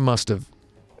 I must have,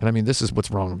 and I mean, this is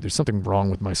what's wrong. There's something wrong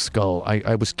with my skull.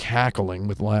 I was cackling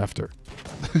with laughter.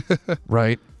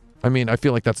 Right? I mean, I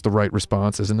feel like that's the right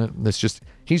response, isn't it?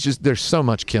 There's so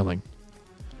much killing.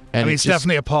 And it's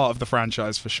definitely a part of the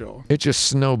franchise for sure. It just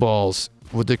snowballs.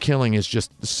 The killing is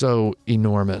just so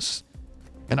enormous.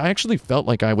 And I actually felt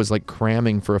like I was like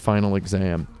cramming for a final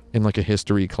exam in like a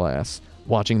history class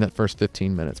watching that first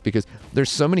 15 minutes, because there's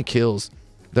so many kills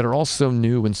that are all so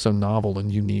new and so novel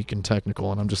and unique and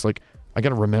technical, and I'm just like, I got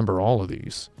to remember all of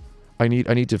these. I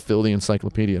need to fill the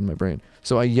encyclopedia in my brain.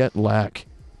 So I yet lack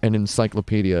an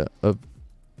encyclopedia of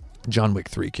John Wick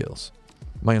 3 kills.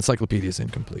 My encyclopedia is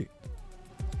incomplete.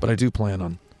 But I do plan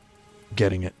on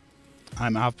getting it.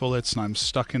 I'm out of bullets and I'm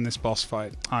stuck in this boss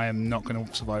fight. I am not going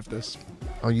to survive this.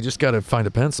 Oh, you just got to find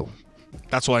a pencil.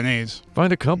 That's what I need.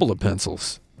 Find a couple of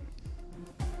pencils.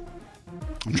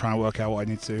 I'm trying to work out what I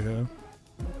need to do here.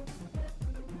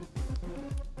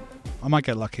 I might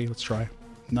get lucky. Let's try.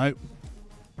 Nope.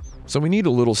 So we need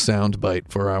a little sound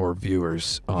bite for our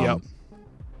viewers. Yep.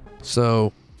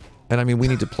 So, and I mean, we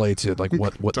need to play to like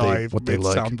what they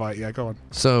like. Sound bite. Yeah, go on.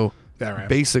 So there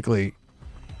basically,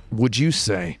 would you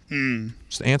say,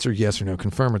 just answer yes or no,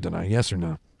 confirm or deny, yes or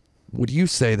no, would you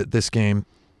say that this game,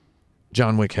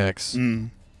 John Wick Hex,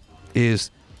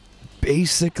 is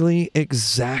basically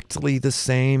exactly the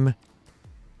same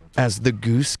as the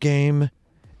Goose Game,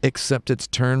 except it's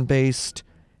turn-based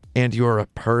and you're a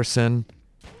person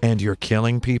and you're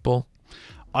killing people?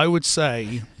 I would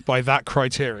say, by that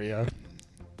criteria,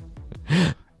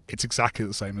 it's exactly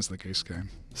the same as the Goose Game.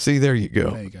 See, there you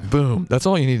go. There you go. Boom. That's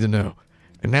all you need to know.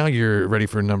 And now you're ready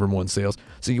for #1 sales.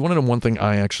 So you want to know one thing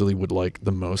I actually would like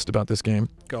the most about this game?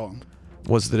 Go on.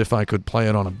 Was that if I could play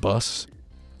it on a bus.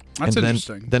 That's and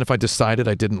interesting. Then if I decided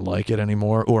I didn't like it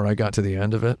anymore, or I got to the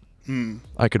end of it,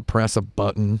 I could press a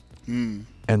button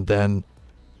and then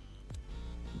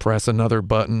press another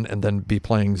button and then be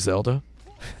playing Zelda.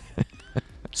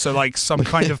 So like some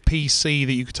kind of PC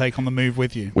that you could take on the move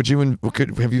with you.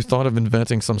 Have you thought of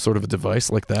inventing some sort of a device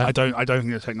like that? I don't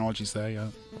think the technology's there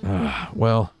yet.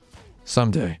 Well,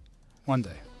 someday. One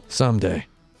day. Someday.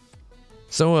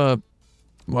 So,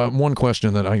 one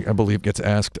question that I believe gets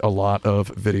asked a lot of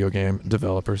video game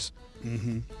developers,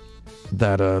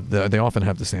 that they often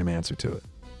have the same answer to it.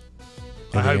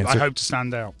 I hope to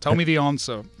stand out. Tell me the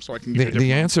answer so I can give you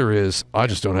the answer is, I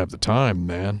just don't have the time,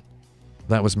 man.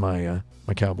 That was my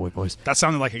cowboy voice. That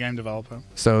sounded like a game developer.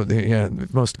 So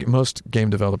most game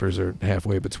developers are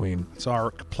halfway between. It's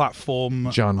our platform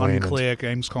John Wayne unclear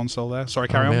games console there. Sorry,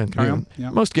 carry on. Yeah.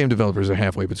 Most game developers are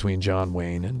halfway between John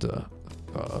Wayne and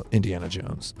Indiana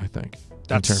Jones, I think,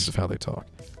 in terms of how they talk.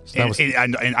 So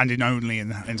and only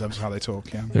in terms of how they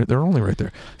talk. Yeah, they're only right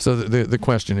there. So the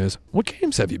question is, what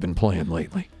games have you been playing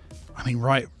lately? I mean,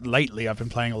 lately I've been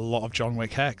playing a lot of John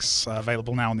Wick Hex,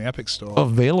 available now on the Epic Store.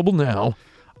 Available now.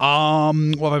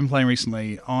 What have I been playing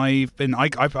recently? I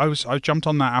jumped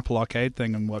on that Apple Arcade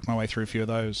thing and worked my way through a few of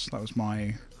those. That's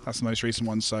the most recent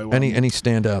one. So any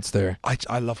standouts there?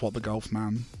 I love What the Golf,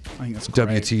 man. I think that's great.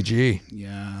 WTG.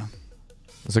 Yeah.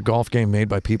 It's a golf game made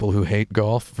by people who hate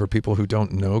golf for people who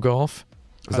don't know golf.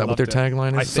 Is that what their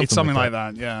tagline is? It's something like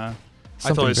that. Yeah.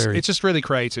 I thought it's just really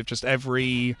creative. Just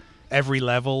every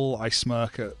level, I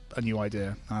smirk at a new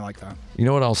idea. I like that. You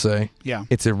know what I'll say? Yeah.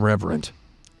 It's irreverent.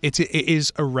 It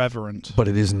is irreverent. But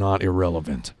it is not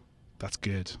irrelevant. That's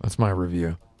good. That's my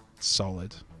review.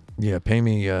 Solid. Yeah, pay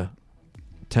me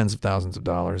tens of thousands of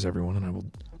dollars, everyone,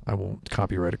 and I will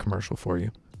copyright a commercial for you.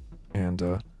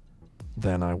 And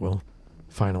then I will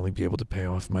finally be able to pay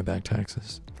off my back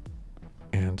taxes.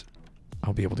 And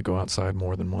I'll be able to go outside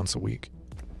more than once a week,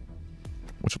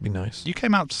 which will be nice. You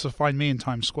came out to find me in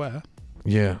Times Square.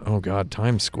 Yeah, oh God,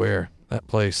 Times Square. That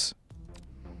place.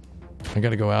 I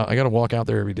gotta go out. I gotta walk out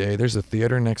there every day. There's a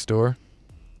theater next door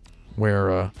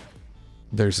where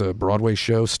there's a Broadway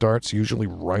show starts usually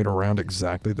right around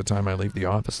exactly the time I leave the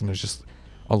office, and there's just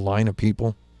a line of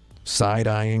people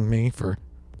side-eyeing me for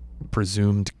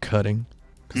presumed cutting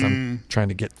because I'm trying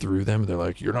to get through them. They're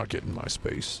like, you're not getting my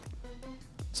space.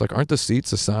 It's like, aren't the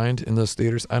seats assigned in those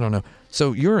theaters? I don't know.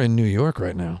 So you're in New York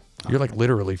right now. You're like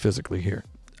literally physically here.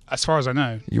 As far as I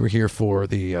know. You were here for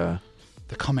the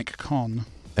Comic Con.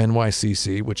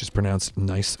 NYCC, which is pronounced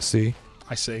Nice C.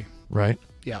 I see. Right?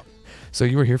 Yeah. So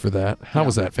you were here for that. How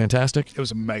was that? Fantastic? It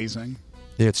was amazing.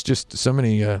 It's just so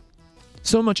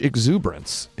much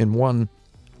exuberance in one.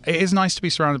 It is nice to be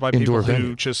surrounded by people who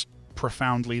venue. just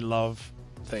profoundly love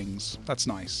things. That's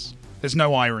nice. There's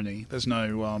no irony. There's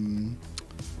no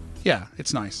yeah,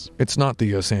 it's nice. It's not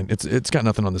the it's got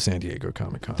nothing on the San Diego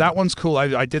Comic Con. That one's cool.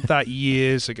 I did that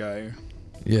years ago.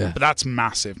 Yeah. But that's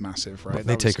massive, right? But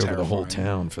they take over the whole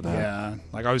town for that. Yeah.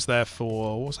 Like I was there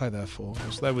for, what was I there for? I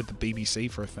was there with the BBC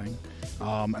for a thing.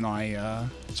 And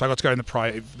so I got to go in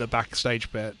the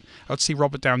backstage bit. I got to see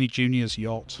Robert Downey Jr.'s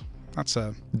yacht.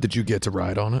 Did you get to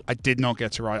ride on it? I did not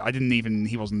get to ride.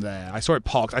 He wasn't there. I saw it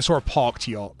parked. I saw a parked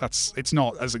yacht. It's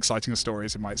not as exciting a story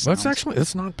as it might sound.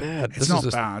 It's not bad. It's not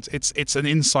bad. It's an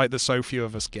insight that so few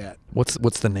of us get.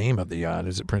 What's the name of the yacht?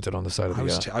 Is it printed on the side of the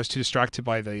yacht? I was too distracted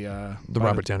by the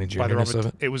Robert Downey Jr. of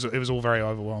it? It was all very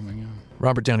overwhelming. Yeah.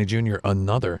 Robert Downey Jr.,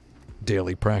 another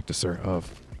daily practicer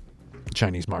of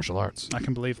Chinese martial arts. I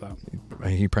can believe that.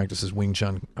 He practices Wing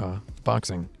Chun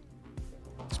boxing.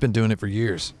 He's been doing it for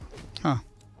years. Huh.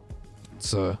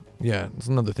 It's it's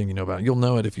another thing you know about. You'll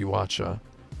know it if you watch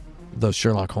the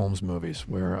Sherlock Holmes movies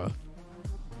where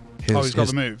he's got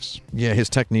the moves. Yeah, his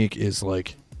technique is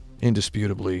like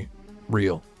indisputably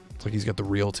real. It's like he's got the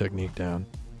real technique down.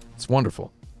 It's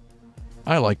wonderful.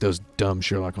 I like those dumb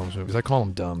Sherlock Holmes movies. I call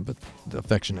them dumb, but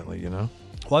affectionately, you know?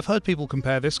 Well, I've heard people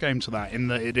compare this game to that in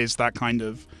that it is that kind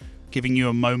of giving you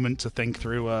a moment to think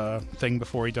through a thing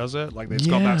before he does it. Like, it's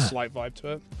got that slight vibe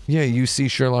to it. Yeah, you see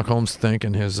Sherlock Holmes think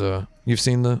in his... you've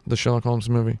seen the Sherlock Holmes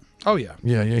movie? Oh, yeah.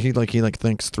 Yeah, he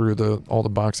thinks through all the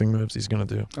boxing moves he's going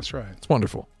to do. That's right. It's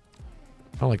wonderful.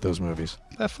 I like those movies.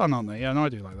 They're fun, aren't they? Yeah, no, I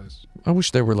do like those. I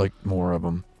wish there were, like, more of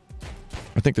them.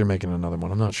 I think they're making another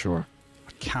one. I'm not sure.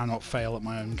 I cannot fail at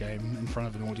my own game in front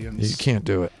of an audience. You can't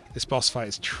do it. This boss fight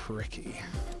is tricky.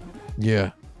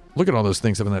 Yeah. Look at all those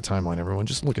things up in that timeline, everyone.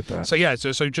 Just look at that. So yeah,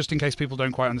 so just in case people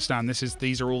don't quite understand,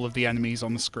 these are all of the enemies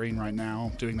on the screen right now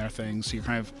doing their things. So you're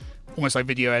kind of almost like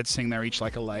video editing. They're each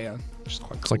like a layer, which is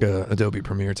quite cool. It's like a Adobe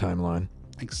Premiere timeline.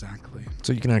 Exactly.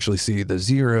 So you can actually see the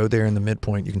 0 there in the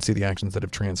midpoint. You can see the actions that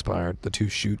have transpired, the 2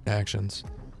 shoot actions.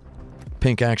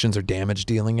 Pink actions are damage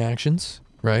dealing actions,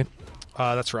 right?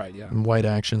 That's right, yeah. And white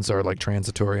actions are like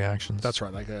transitory actions. That's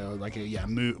right,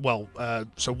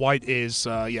 so white is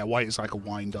like a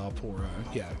wind up or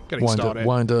getting started.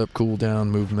 Wind up, cool down,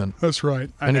 movement. That's right.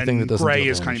 And anything that doesn't gray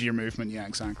deal is kind damage. of your movement, yeah,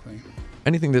 exactly.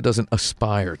 Anything that doesn't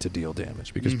aspire to deal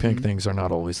damage, because pink things are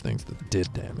not always things that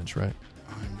did damage, right?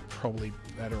 I'm probably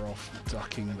better off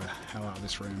ducking the hell out of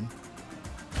this room.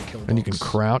 And you can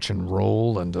crouch and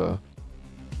roll and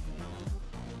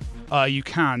you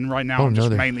can. Right now I'm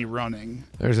just mainly running.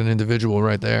 There's an individual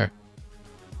right there.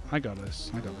 I got this.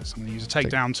 I'm going to use a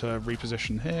takedown to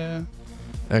reposition here.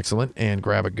 Excellent. And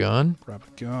grab a gun.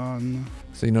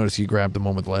 So you notice you grabbed the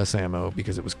one with less ammo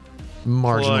because it was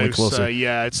marginally closer.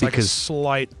 Yeah, it's like a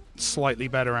slightly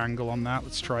better angle on that.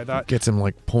 Let's try that. Gets him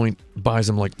buys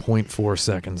him like 0.4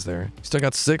 seconds there. Still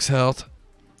got 6 health.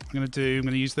 I'm going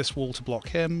to use this wall to block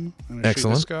him. I'm going to shoot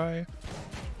this guy.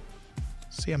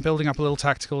 See, I'm building up a little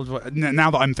tactical...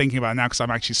 Now that I'm thinking about it now, because I'm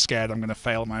actually scared I'm going to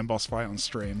fail my own boss fight on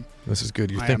stream. This is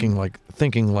good. You're thinking like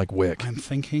Wick. I'm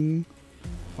thinking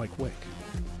like Wick.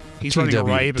 He's running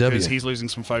away because he's losing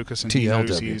some focus and he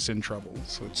knows he's in trouble.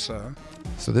 So it's...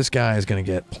 So this guy is going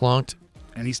to get plunked.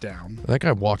 And he's down. That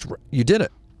guy walked... You did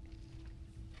it.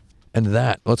 And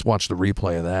let's watch the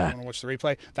replay of that. I want to watch the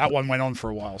replay. That one went on for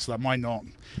a while, so that might not.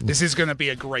 This is going to be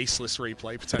a graceless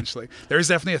replay, potentially. There is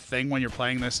definitely a thing when you're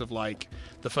playing this of, like,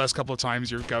 the first couple of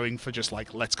times you're going for just,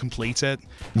 like, let's complete it.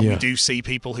 And we do see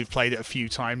people who've played it a few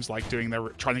times, like, trying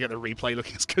to get their replay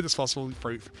looking as good as possible.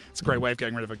 It's a great way of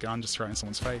getting rid of a gun, just throwing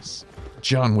someone's face.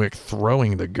 John Wick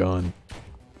throwing the gun.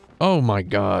 Oh, my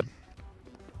God.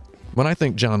 When I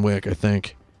think John Wick, I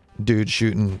think... dude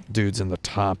shooting dudes in the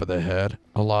top of the head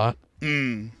a lot.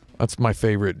 That's my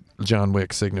favorite John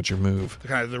Wick signature move. The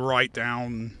kind of the right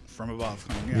down from above.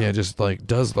 Yeah, just like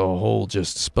does the whole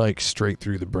just spike straight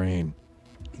through the brain.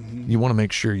 You want to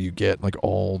make sure you get like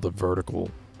all the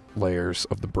vertical layers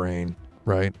of the brain,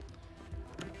 right?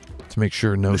 To make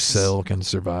sure no cell can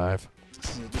survive.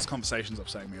 This conversation's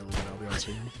upsetting me a little bit, I'll be honest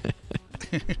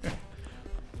with you.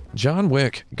 John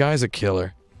Wick, guy's a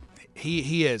killer.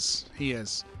 He is.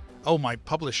 Oh, my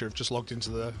publisher have just logged into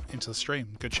the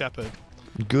stream. Good Shepherd.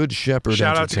 Good Shepherd.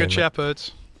 Shout out to Good Shepherd.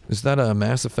 Is that a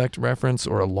Mass Effect reference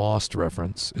or a Lost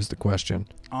reference? Is the question.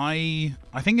 I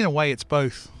think in a way it's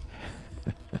both.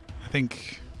 I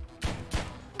think.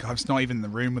 God, it's not even in the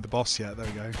room with the boss yet. There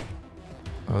we go.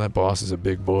 Oh, that boss is a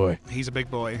big boy. He's a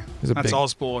big boy. That's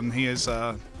Osborne. He's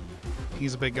a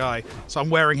big guy. So I'm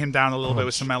wearing him down a little bit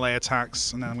with some melee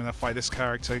attacks, and then I'm going to fight this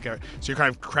character. So you're kind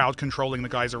of crowd controlling the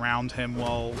guys around him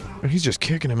while... He's just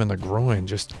kicking him in the groin,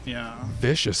 just yeah,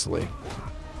 viciously.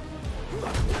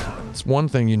 It's one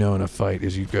thing you know in a fight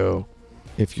is you go,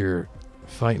 if you're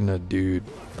fighting a dude,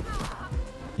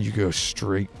 you go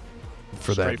straight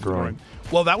for that groin.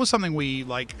 Well, that was something we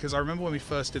because I remember when we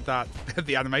first did that,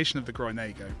 the animation of the groin. There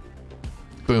you go.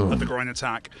 Boom. Of the groin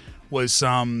attack was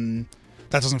that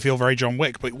doesn't feel very John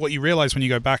Wick. But what you realize when you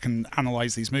go back and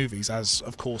analyze these movies, as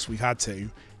of course we've had to,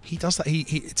 he does that.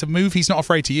 It's a move he's not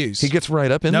afraid to use. He gets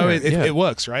right up in there. No, it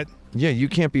works, right? Yeah, you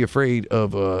can't be afraid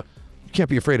of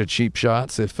cheap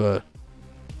shots if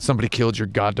somebody killed your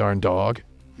goddarn dog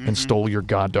and stole your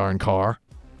goddarn car,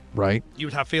 right? You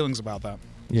would have feelings about that.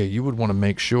 Yeah, you would want to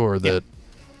make sure that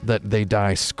they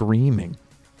die screaming,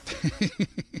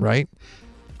 right?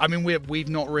 I mean, we've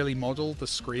not really modeled the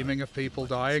screaming of people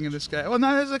dying in this game. Well,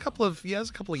 no, there's a couple of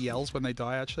yells when they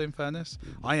die. Actually, in fairness,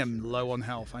 I am low on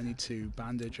health. I need to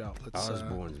bandage up.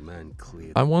 Osborne's man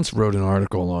cleared. I once wrote an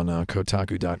article on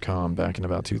Kotaku.com back in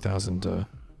about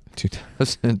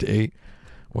 2008,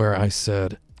 where I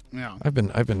said, yeah, I've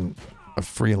been a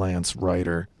freelance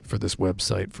writer for this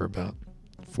website for about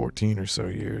 14 or so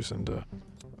years, and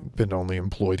been only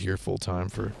employed here full time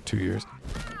for 2 years.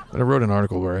 But I wrote an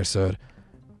article where I said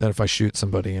that if I shoot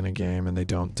somebody in a game and they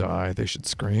don't die, they should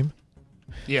scream.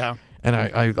 Yeah. And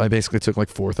I basically took like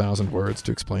 4,000 words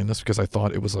to explain this because I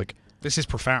thought it was like this is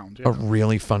profound. A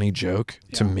really funny joke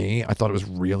to me. I thought it was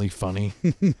really funny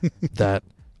that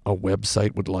a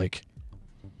website would like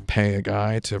pay a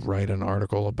guy to write an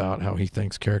article about how he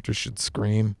thinks characters should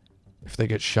scream if they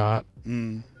get shot.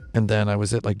 And then I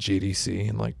was at like GDC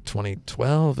in like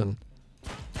 2012, and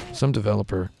some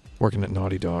developer working at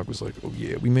Naughty Dog was like, "Oh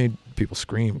yeah, we made people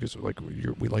scream because like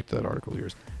we liked that article of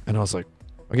yours." And I was like,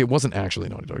 "Okay, it wasn't actually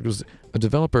Naughty Dog. It was a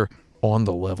developer on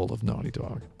the level of Naughty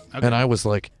Dog." Okay. And I was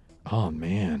like, "Oh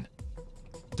man."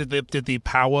 Did the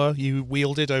power you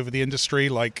wielded over the industry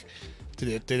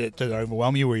did it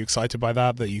overwhelm you? Were you excited by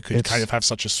that you could kind of have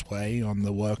such a sway on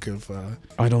the work of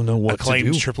I don't know what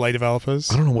acclaimed to do. AAA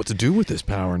developers? I don't know what to do with this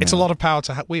power now. It's a lot of power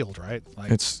to wield, right?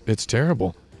 It's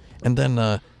terrible. And then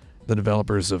the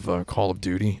developers of Call of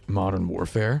Duty Modern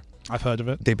Warfare, I've heard of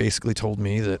it. They basically told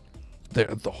me that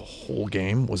the whole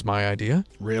game was my idea.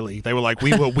 Really? They were like,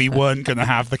 we weren't going to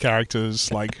have the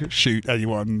characters shoot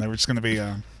anyone. They were just going to be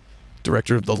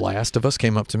Director of The Last of Us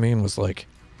came up to me and was like,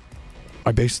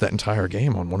 I based that entire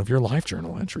game on one of your life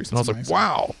journal entries. And I was like,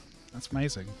 wow. That's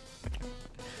amazing.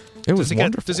 It was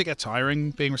wonderful. Does it get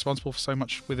tiring being responsible for so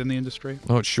much within the industry?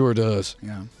 Oh, it sure does.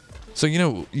 Yeah.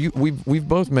 So, we've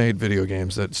both made video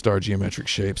games that star geometric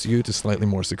shapes. You to slightly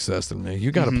more success than me. You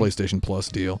got a PlayStation Plus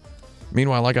deal.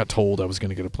 Meanwhile, I got told I was going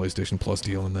to get a PlayStation Plus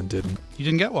deal and then didn't. You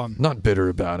didn't get one? Not bitter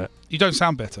about it. You don't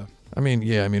sound bitter. I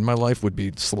mean, my life would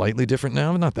be slightly different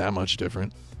now, but not that much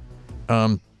different.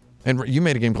 And you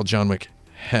made a game called John Wick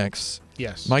Hex.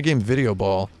 Yes. My game Video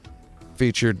Ball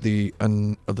featured the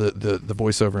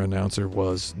voiceover announcer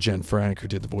was Jen Frank, who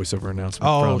did the voiceover announcement.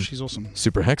 Oh, she's awesome.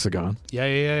 Super Hexagon.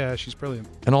 Yeah. She's brilliant.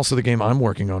 And also the game I'm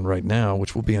working on right now,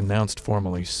 which will be announced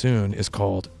formally soon, is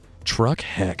called Truck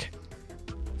Heck.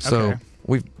 So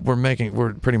we're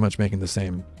pretty much making the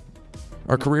same.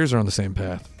 Our careers are on the same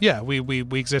path. Yeah,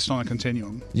 we exist on a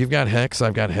continuum. You've got Hex,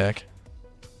 I've got Heck.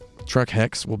 Truck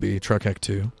Hex will be Truck Heck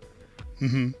 2.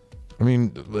 Mm-hmm. I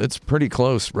mean, it's pretty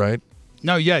close, right?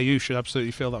 No, yeah, you should absolutely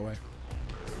feel that way.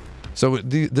 So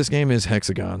this game is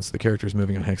hexagons. The character is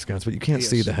moving on hexagons, but you can't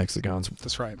see the hexagons.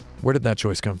 That's right. Where did that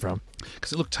choice come from?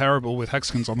 Because it looked terrible with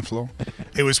hexagons on the floor.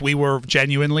 We were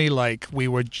genuinely like, we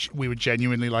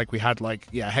had like,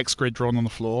 yeah, hex grid drawn on the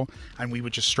floor, and we were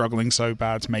just struggling so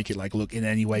bad to make it like look in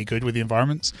any way good with the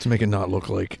environments. To make it not look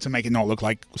like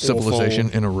civilization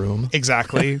awful. in a room.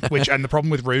 Exactly. And the problem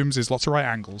with rooms is lots of right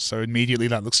angles, so immediately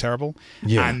that looks terrible.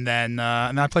 Yeah. And then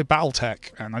I played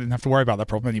BattleTech, and I didn't have to worry about that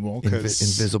problem anymore because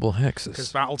invisible hexes.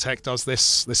 Because BattleTech does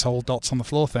this whole dots on the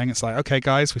floor thing. It's like, okay,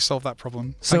 guys, we solved that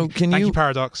problem. So thank you,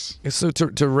 Paradox. So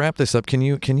to wrap this up, can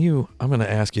you? I'm going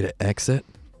to ask you to exit,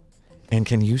 and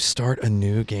can you start a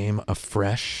new game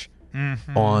afresh?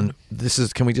 On this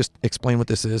is. Can we just explain what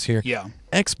this is here? Yeah.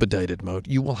 Expedited mode.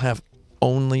 You will have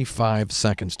only 5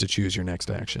 seconds to choose your next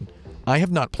action. I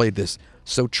have not played this,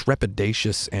 so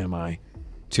trepidatious am I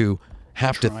to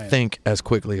have to think as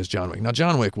quickly as John Wick. Now,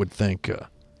 John Wick would think.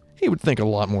 He would think a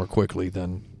lot more quickly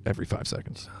than every 5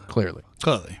 seconds. Clearly.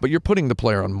 But you're putting the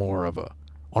player on more of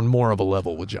a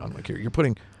level with John Wick here. You're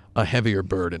putting a heavier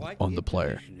burden on the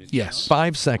player. Yes.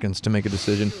 5 seconds to make a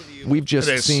decision. We've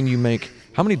just seen you make.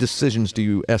 How many decisions do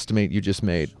you estimate you just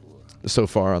made so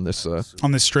far on this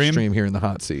stream here in the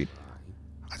hot seat?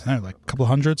 I don't know, like a couple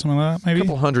hundred, something like that, maybe. A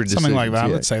couple hundred something decisions, like that.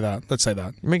 yeah. Let's say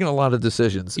that. You're making a lot of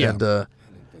decisions, yeah. And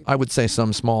I would say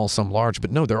some small, some large,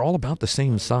 but no, they're all about the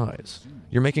same size.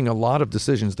 You're making a lot of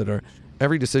decisions that are.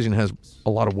 Every decision has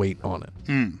a lot of weight on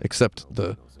it, except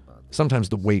sometimes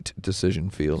the weight decision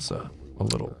feels a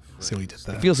little. See what he did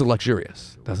there. It feels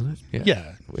luxurious, doesn't it?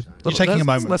 Yeah. You're taking a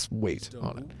moment. Less weight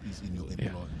on it.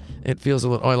 Yeah. It feels a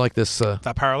little. Oh, I like this.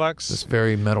 That parallax. This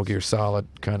very Metal Gear Solid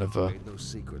kind of.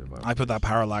 I put that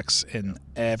parallax in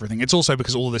everything. It's also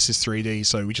because all of this is 3D,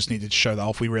 so we just needed to show that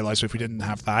off. We realized if we didn't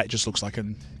have that, it just looks like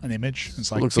an image.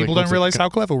 It's like people don't realize how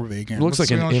clever we're being. It looks like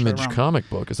an Image comic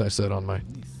book, as I said on my.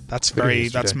 That's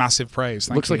massive praise.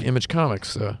 Thank you. Looks like Image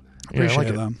Comics. I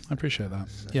appreciate that.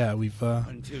 Yeah, we've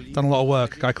done a lot of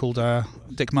work. A guy called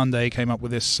Dick Monday came up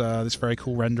with this very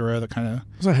cool renderer that kind of.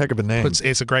 It's a heck of a name.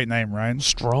 It's a great name, right?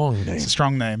 Strong name. It's a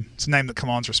strong name. It's a name that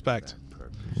commands respect.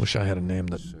 Wish I had a name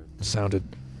that sounded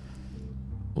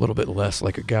a little bit less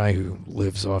like a guy who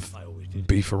lives off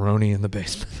beefaroni in the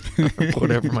basement.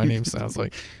 Whatever my name sounds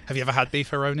like. Have you ever had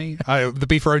beefaroni? The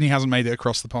beefaroni hasn't made it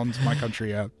across the pond to my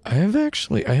country yet. I had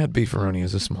beefaroni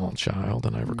as a small child,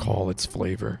 and I recall its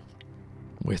flavor.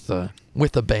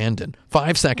 With abandon.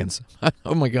 5 seconds.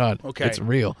 Oh my God. Okay. It's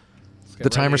real. The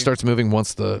timer starts moving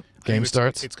once the game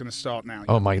starts. It's going to start now.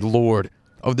 Oh my Lord.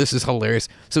 Oh, this is hilarious.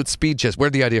 So it's speed chess.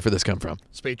 Where'd the idea for this come from?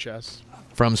 Speed chess.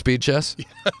 From speed chess?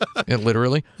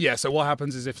 Literally? Yeah, so what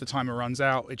happens is if the timer runs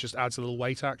out, it just adds a little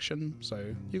wait action.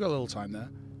 So you got a little time there.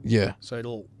 Yeah. So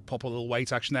it'll pop a little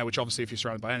wait action there, which obviously if you're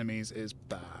surrounded by enemies is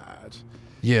bad.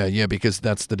 Yeah, because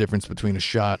that's the difference between a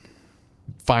shot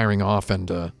firing off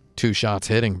and 2 shots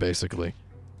hitting, basically.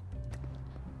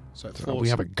 So we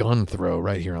have a gun throw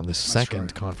right here on this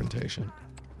second confrontation.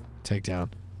 Takedown.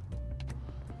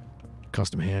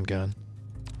 Custom handgun.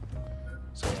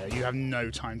 So yeah, you have no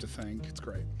time to think. It's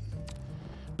great.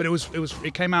 But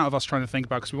it came out of us trying to think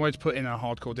about, because we wanted to put in a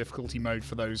hardcore difficulty mode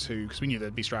for those who, because we knew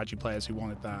there'd be strategy players who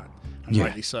wanted that, and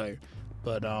rightly so.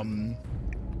 But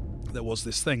there was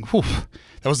this thing.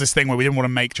 There was this thing where we didn't want to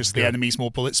make just the enemies more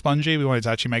bullet spongy. We wanted to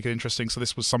actually make it interesting. So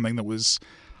this was something that was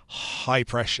high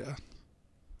pressure.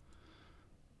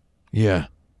 Yeah.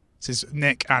 This is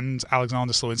Nick and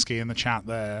Alexander Slawinski in the chat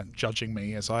there judging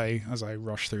me as I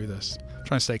rush through this. I'm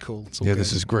trying to stay cool. It's all good.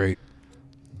 This is great.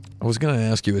 I was going to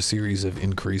ask you a series of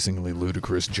increasingly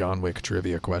ludicrous John Wick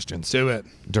trivia questions. Do it.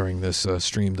 During this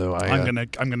stream, though. I'm gonna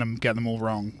get them all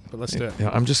wrong, but let's do it. Yeah,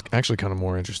 I'm just actually kind of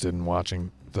more interested in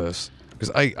watching this,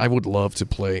 because I would love to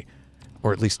play,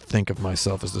 or at least think of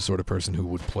myself as the sort of person who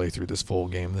would play through this full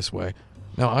game this way.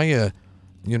 Now,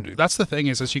 that's the thing,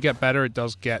 is as you get better, it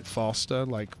does get faster.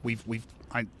 Like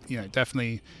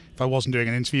definitely, if I wasn't doing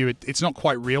an interview, it's not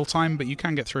quite real time, but you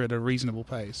can get through at a reasonable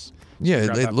pace. Yeah,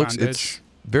 it's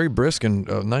very brisk and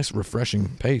a nice, refreshing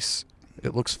pace.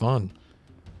 It looks fun.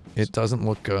 It doesn't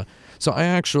look. So I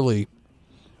actually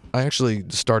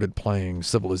started playing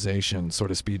Civilization,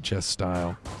 sort of speed chess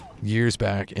style, years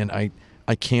back, and I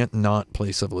can't not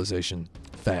play Civilization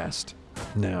fast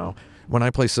now. When I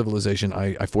play Civilization,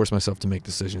 I force myself to make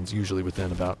decisions usually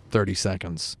within about 30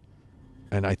 seconds,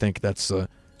 and I think that's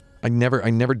I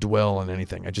never dwell on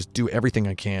anything. I just do everything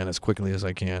I can as quickly as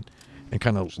I can, and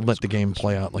kind of let the game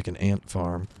play out like an ant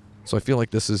farm. So I feel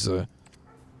like this is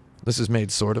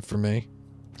made sort of for me.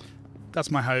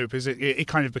 That's my hope. Is it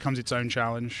kind of becomes its own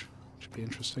challenge. Should be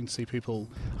interesting to see people.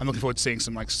 I'm looking forward to seeing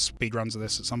some speed runs of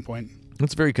this at some point.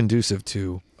 It's very conducive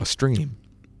to a stream.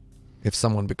 If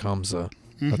someone becomes a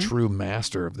true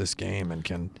master of this game and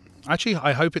can Actually,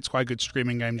 I hope it's quite a good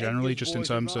streaming game generally, just in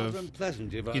terms of,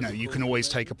 you can always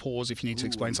take a pause if you need to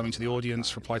explain something to the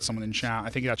audience, reply to someone in chat. I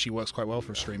think it actually works quite well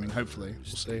for streaming, hopefully.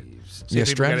 We'll see. Yeah,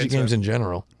 strategy games in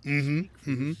general.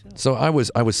 So I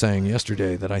was saying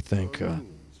yesterday that I think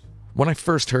when I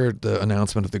first heard the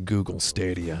announcement of the Google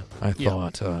Stadia, I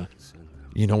thought,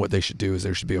 you know what they should do is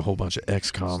there should be a whole bunch of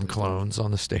XCOM clones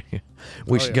on the Stadia.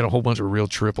 We should get a whole bunch of real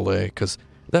AAA, because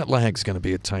that lag's going to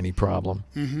be a tiny problem.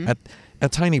 A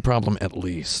tiny problem at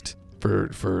least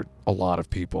for a lot of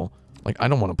people. Like, I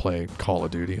don't want to play Call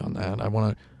of Duty on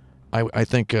that. I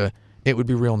think it would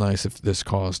be real nice if this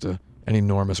caused an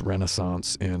enormous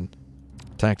renaissance in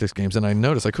tactics games. And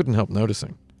I couldn't help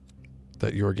noticing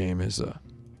that your game is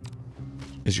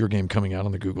your game coming out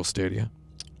on the Google Stadia?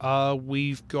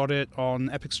 We've got it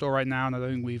on Epic Store right now, and I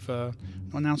don't think we've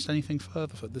announced anything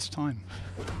further for this time.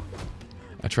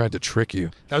 I tried to trick you.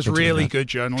 That was really good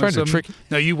journalism. Tried to trick.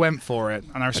 No, you went for it,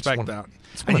 and I respect that.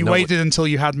 And you waited until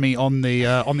you had me on the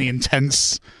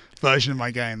intense version of my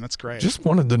game. That's great. Just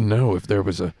wanted to know if there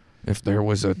was a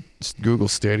Google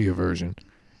Stadia version.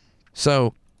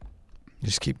 So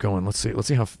just keep going. Let's see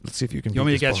if you can. You want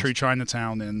me to get through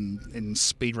Chinatown in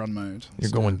speedrun mode? You're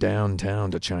going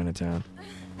downtown to Chinatown.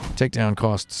 Takedown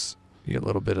costs you a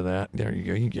little bit of that. There you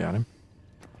go. You got him.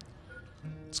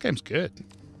 This game's good.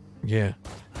 Yeah,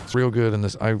 it's real good in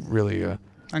this. I really, I'm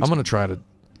gonna try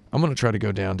to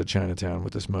go down to Chinatown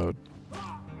with this mode.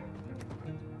 Oh,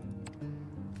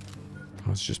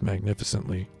 it's just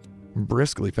magnificently,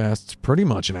 briskly fast. It's pretty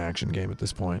much an action game at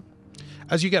this point.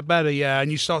 As you get better, yeah,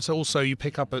 and you start to also, you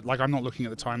pick up like, I'm not looking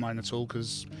at the timeline at all,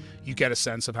 because you get a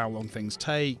sense of how long things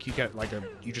take. You get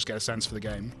you just get a sense for the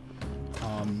game,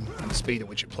 and the speed at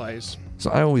which it plays. So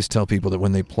I always tell people that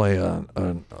when they play a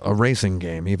racing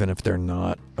game, even if they're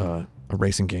not a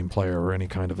racing game player or any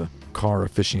kind of a car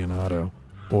aficionado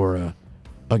or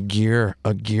a gear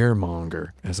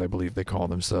monger, as I believe they call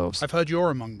themselves. I've heard you're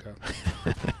a monger.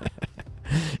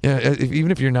 Yeah,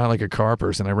 even if you're not like a car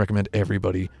person, I recommend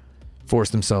everybody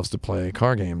force themselves to play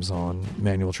car games on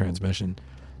manual transmission.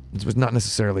 It's not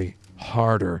necessarily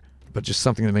harder, but just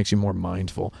something that makes you more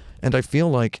mindful. And I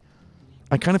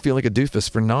kind of feel like a doofus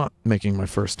for not making my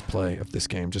first play of this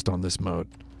game just on this mode.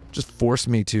 Just forced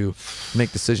me to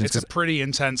make decisions. It's a pretty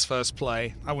intense first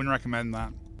play. I wouldn't recommend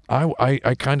that.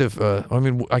 I kind of,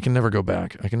 I can never go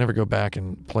back. I can never go back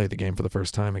and play the game for the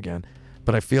first time again.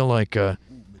 But I feel like at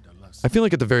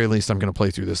the very least I'm going to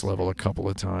play through this level a couple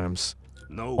of times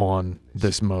on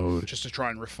this mode. Just to try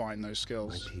and refine those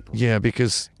skills. Yeah,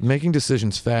 because making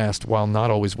decisions fast, while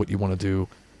not always what you want to do,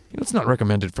 it's not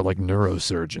recommended for like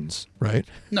neurosurgeons, right?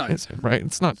 No.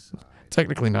 It's not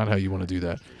technically not how you want to do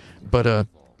that. But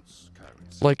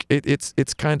like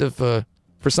it's kind of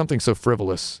for something so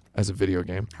frivolous as a video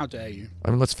game. How dare you? I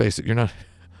mean, let's face it, you're not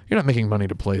making money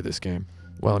to play this game.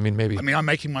 Well, I mean, maybe. I mean, I'm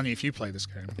making money if you play this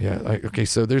game. Yeah. Okay.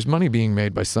 So there's money being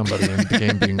made by somebody, and the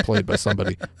game being played by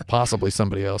somebody, possibly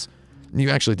somebody else.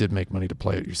 You actually did make money to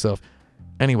play it yourself.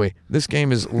 Anyway, this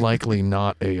game is likely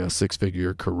not a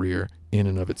six-figure career in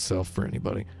and of itself for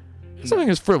anybody. Something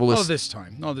is frivolous. Not this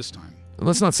time. Not this time.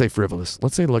 Let's not say frivolous.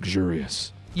 Let's say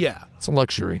luxurious. Yeah. It's a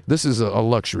luxury. This is a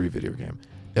luxury video game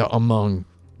among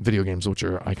video games, which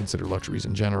I consider luxuries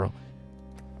in general.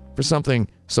 For something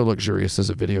so luxurious as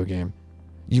a video game,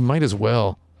 you might as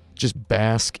well just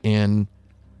bask in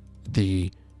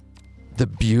the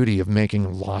beauty of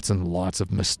making lots and lots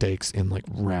of mistakes in like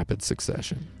rapid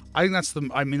succession. I think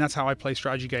that's how I play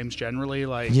strategy games generally.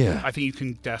 Like, yeah. I think you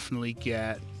can definitely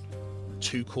get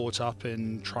too caught up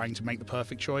in trying to make the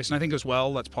perfect choice. And I think as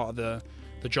well, that's part of the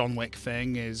John Wick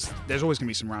thing is there's always going to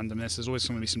be some randomness. There's always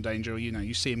going to be some danger.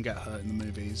 You see him get hurt in the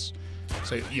movies.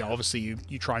 So, obviously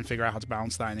you try and figure out how to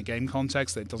balance that in a game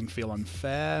context that it doesn't feel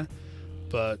unfair.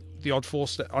 But the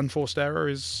unforced error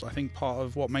is, I think, part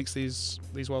of what makes these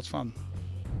worlds fun.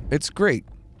 It's great.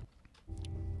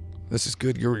 This is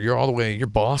good. You're all the way. You're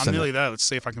bossing. I'm nearly there. Let's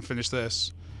see if I can finish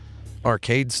this.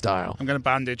 Arcade style. I'm going to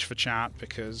bandage for chat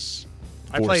because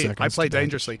I 4 play seconds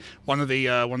dangerously. One of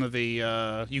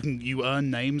the you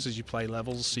earn names as you play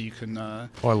levels, so you can. Oh,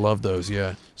 I love those.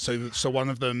 Yeah. So one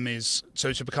of them is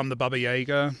to become the Baba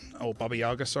Yaga or Baba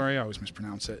Yaga. Sorry, I always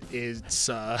mispronounce it. It's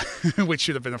which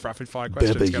should have been a rapid fire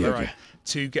question Baba together, Yaga. right?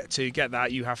 To get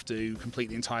that, you have to complete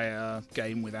the entire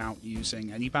game without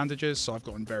using any bandages. So I've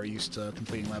gotten very used to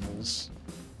completing levels.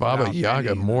 Baba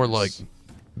Yaga, more like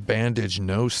bandage,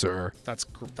 no sir. That's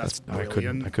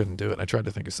brilliant. I couldn't do it. I tried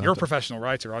to think of something. You're a professional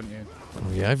writer, aren't you?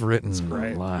 Oh, yeah, I've written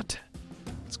a lot.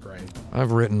 That's great.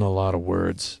 I've written a lot of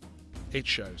words. It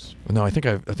shows. No, I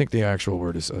think the actual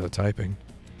word is typing.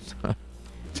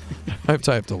 I've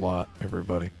typed a lot,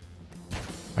 everybody.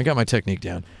 I got my technique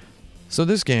down. So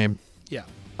this game, Yeah.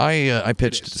 I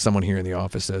pitched to someone here in the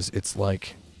office as it's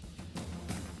like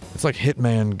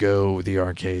Hitman Go, the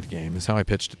arcade game, is how I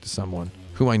pitched it to someone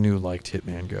who I knew liked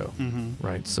Hitman Go.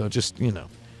 Right? So just,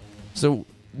 So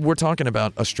we're talking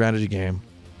about a strategy game,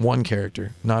 one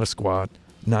character, not a squad,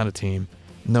 not a team,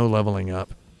 no leveling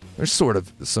up. There's sort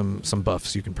of some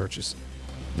buffs you can purchase.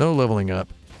 No leveling up.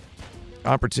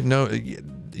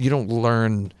 You don't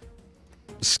learn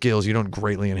skills. You don't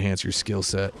greatly enhance your skill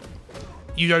set.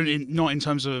 You don't, not in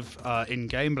terms of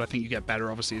in-game, but I think you get better,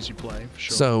 obviously, as you play, for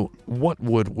sure. So what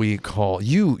would we call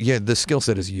you? Yeah, the skill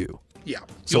set is you. Yeah.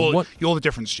 So you're the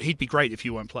difference. He'd be great if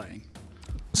you weren't playing.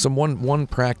 Some one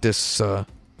practice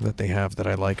that they have that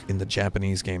I like in the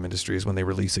Japanese game industry is when they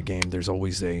release a game, let's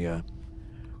watch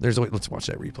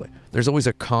that replay. There's always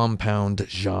a compound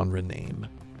genre name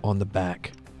on the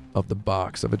back of the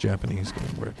box of a Japanese game.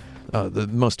 Where the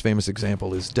most famous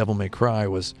example is Devil May Cry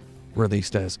was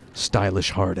released as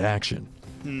stylish hard action.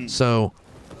 So,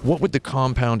 what would the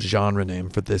compound genre name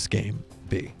for this game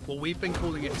be? Well, we've been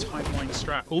calling it timeline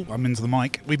strat. Oh, I'm into the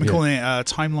mic. We've been calling it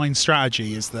timeline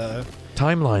strategy. Is the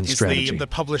timeline strategy? The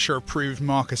publisher-approved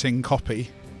marketing copy.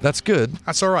 That's good.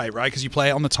 That's all right, Because you play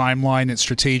it on the timeline. It's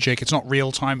strategic. It's not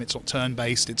real time. It's not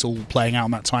turn-based. It's all playing out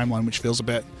on that timeline, which feels a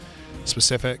bit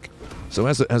specific. So,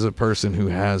 as a person who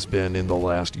has been in the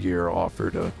last year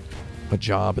offered a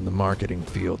job in the marketing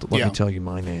field, let me tell you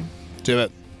my name. Do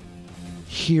it.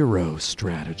 Hero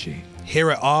strategy.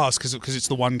 Hero, because it's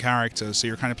the one character, so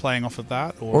you're kind of playing off of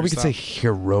that, or we could say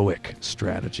heroic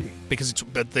strategy.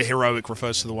 But the heroic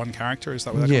refers to the one character. Is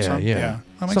that what that comes from? Yeah.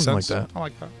 That makes Something sense. like that. I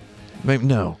like that. Maybe,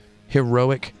 no,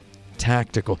 heroic,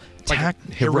 tactical,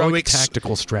 heroic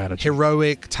tactical strategy.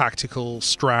 Heroic tactical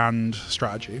strand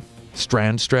strategy.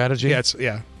 Strand strategy. Yeah,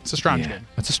 it's a strand game.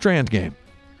 It's a strand game.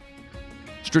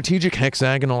 Strategic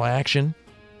hexagonal action.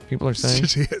 People are saying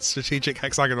strategic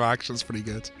hexagonal action is pretty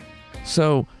good.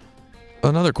 So,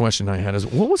 another question I had is,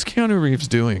 what was Keanu Reeves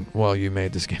doing while you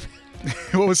made this game?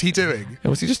 What was he doing?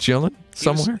 Was he just chilling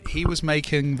somewhere? He was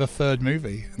making the third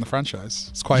movie in the franchise.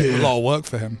 It's quite a lot of work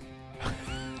for him.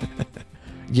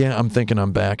 Yeah, I'm thinking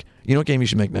I'm back. You know what game you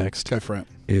should make next? Go for it.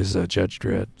 Is Judge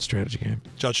Dredd strategy game.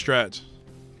 Judge Dredd.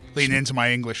 Lean into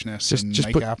my Englishness and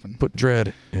make it happen. Put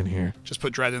Dredd in here. Just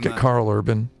put Dredd in there. Get Carl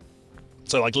Urban.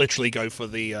 So literally go for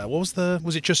the it was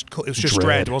just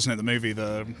Dredd, wasn't it? The movie,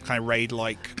 the kind of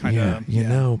raid-like kind of. You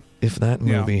know, if that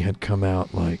movie had come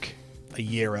out like a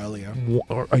year earlier,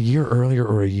 or a year earlier,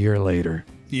 or a year later,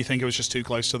 you think it was just too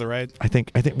close to the raid? I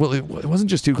think. Well, it wasn't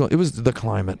just too close. It was the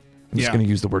climate. I'm just going to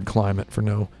use the word climate for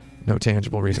no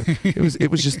tangible reason.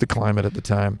 It was just the climate at the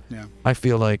time. Yeah. I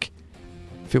feel like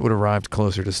if it would have arrived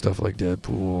closer to stuff like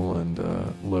Deadpool and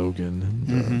Logan,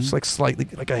 and, just like slightly,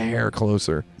 like a hair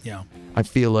closer. Yeah. I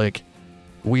feel like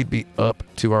we'd be up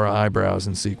to our eyebrows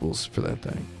in sequels for that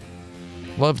thing.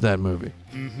 Loved that movie.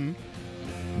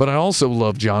 But I also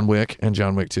love John Wick and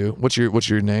John Wick 2. What's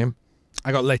your name?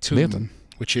 I got Letun,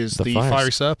 which is the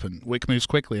fiery serpent. Wick moves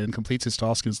quickly and completes his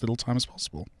task in as little time as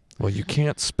possible. Well, you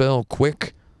can't spell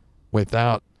quick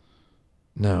without...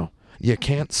 No. You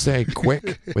can't say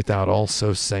quick without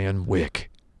also saying wick.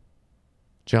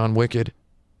 John Wicked.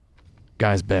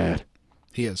 Guy's bad.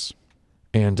 He is.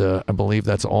 And I believe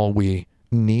that's all we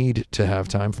need to have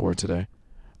time for today.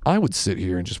 I would sit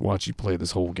here and just watch you play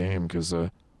this whole game because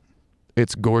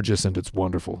it's gorgeous and it's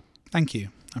wonderful. Thank you.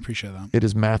 I appreciate that. It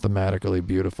is mathematically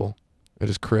beautiful. It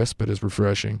is crisp. It is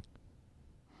refreshing.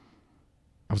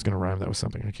 I was going to rhyme that with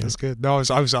something. I can't. That's good. No,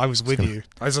 I was with you.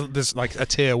 There's like a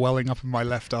tear welling up in my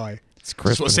left eye. It's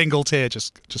crisp. Just a single tear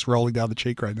just rolling down the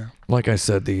cheek right now. Like I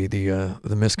said, the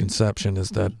misconception is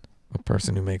that a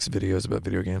person who makes videos about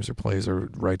video games or plays or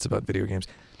writes about video games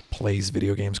plays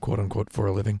video games, quote unquote, for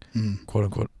a living, quote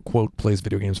unquote, quote, plays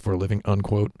video games for a living,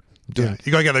 unquote. Yeah,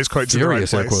 you gotta get those quotes in the right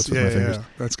place. Air quotes with my fingers. Yeah,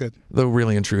 that's good. Though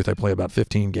really, in truth, I play about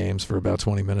 15 games for about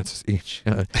 20 minutes each,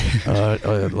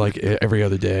 like every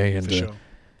other day, and for sure.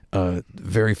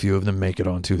 Very few of them make it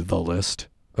onto the list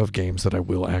of games that I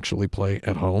will actually play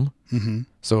at home.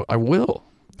 So I will.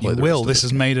 You will. This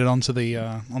has made it onto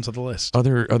the list.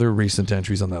 Other recent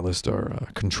entries on that list are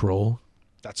Control.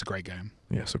 That's a great game.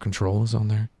 Yeah, so Control is on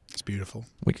there. It's beautiful.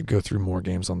 We could go through more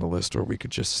games on the list, or we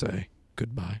could just say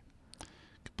goodbye.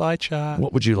 Goodbye, chat.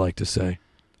 What would you like to say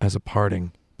as a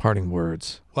parting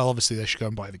words? Well, obviously they should go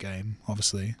and buy the game.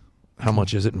 Obviously. How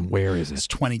much is it and where is it? It's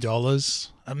 $20.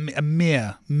 A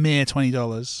mere $20.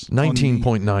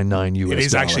 19.99 US. It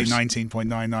is actually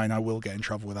 19.99. I will get in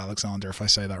trouble with Alexander if I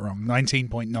say that wrong.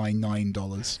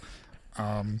 $19.99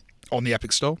 on the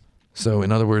Epic Store. So,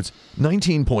 in other words,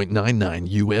 $19.99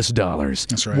 US.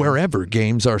 That's right. Wherever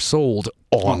games are sold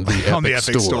on the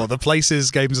Epic Store. The places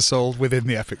games are sold within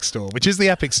the Epic Store, which is the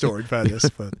Epic Store in fairness.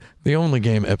 But the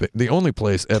only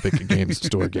place Epic Games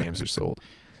Store games are sold.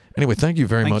 Anyway, thank you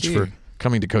very much for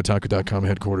coming to Kotaku.com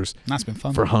headquarters. That's been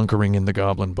fun. For hunkering in the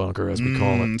Goblin Bunker, as we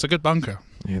call it. It's a good bunker.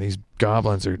 Yeah, these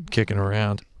goblins are kicking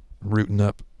around, rooting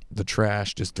up the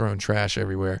trash, just throwing trash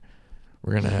everywhere.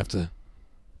 We're going to have to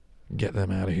get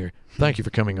them out of here. Thank you for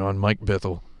coming on, Mike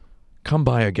Bithell. Come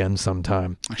by again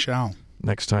sometime. I shall.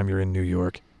 Next time you're in New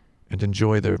York. And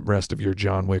enjoy the rest of your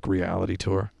John Wick reality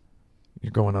tour.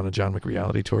 You're going on a John Wick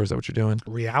reality tour? Is that what you're doing?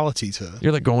 Reality tour?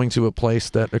 You're like going to a place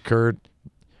that occurred...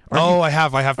 I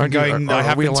have been going. I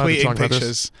have been tweeting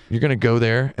pictures. You're going to go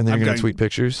there, and then you're going to tweet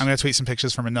pictures? I'm going to tweet some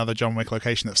pictures from another John Wick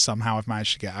location that somehow I've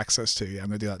managed to get access to. Yeah, I'm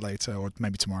going to do that later, or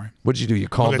maybe tomorrow. What did you do? You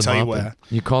called them up? I'm going to tell you where.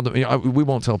 You called them... we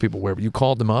won't tell people where, but you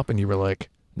called them up, and you were like,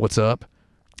 what's up?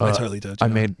 I totally did.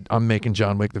 Yeah. I'm making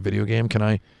John Wick the video game. Can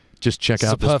I just check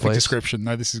out this place? It's a perfect description.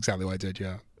 No, this is exactly what I did,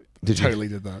 yeah. Totally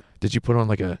did that. Did you put on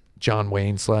like a John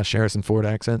Wayne / Harrison Ford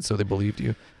accent so they believed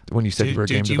you when you said you were a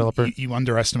game developer? You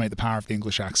underestimate the power of the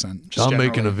English accent. I'm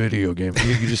making a video game.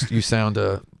 You sound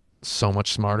so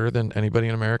much smarter than anybody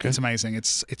in America. It's amazing.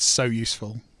 It's so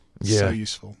useful. Yeah. So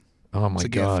useful. Oh my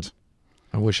God. Gift.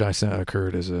 I wish I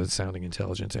occurred as a sounding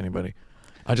intelligent to anybody.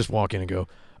 I just walk in and go,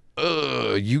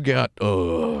 you got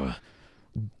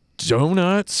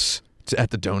donuts at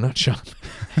the donut shop.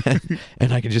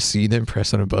 And I can just see them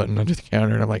press on a button under the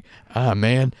counter, and I'm like,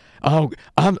 man,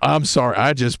 I'm sorry,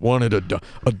 I just wanted a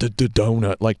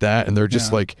donut like that. And they're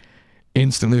just like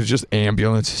instantly, there's just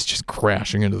ambulances just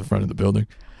crashing into the front of the building.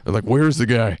 They're like, where's the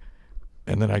guy?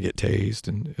 And then I get tased,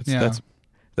 and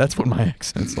that's what my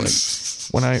accent's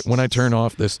like. When I turn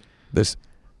off this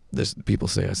people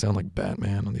say I sound like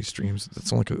Batman on these streams.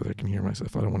 That's only because I can hear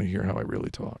myself. I don't want to hear how I really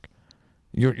talk.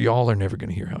 Y'all are never going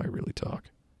to hear how I really talk.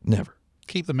 Never.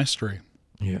 Keep the mystery.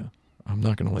 Yeah. I'm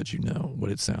not going to let you know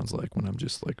what it sounds like when I'm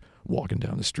just like walking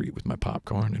down the street with my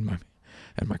popcorn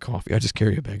and my coffee. I just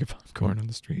carry a bag of popcorn on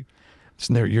the street.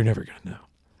 You're never going to know.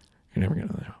 You're never going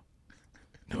to know.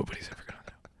 Nobody's ever going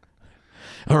to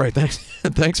know. All right.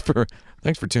 Thanks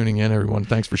for tuning in, everyone.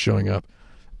 Thanks for showing up.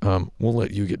 We'll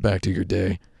let you get back to your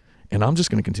day. And I'm just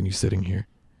going to continue sitting here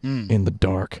in the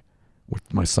dark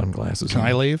with my sunglasses. Can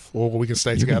I leave, or we can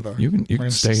stay together? You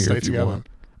can stay here if you want.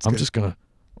 I'm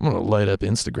gonna light up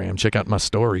Instagram. Check out my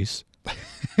stories.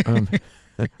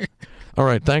 All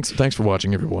right, thanks for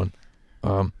watching, everyone.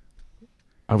 I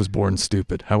was born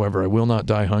stupid. However, I will not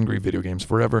die hungry. Video games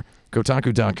forever.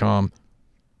 Kotaku.com.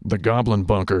 The Goblin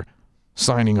Bunker.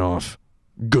 Signing off.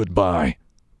 Goodbye.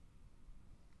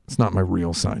 It's not my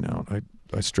real sign out.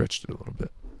 I stretched it a little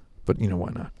bit, but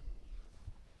why not?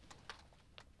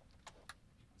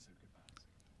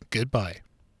 Goodbye.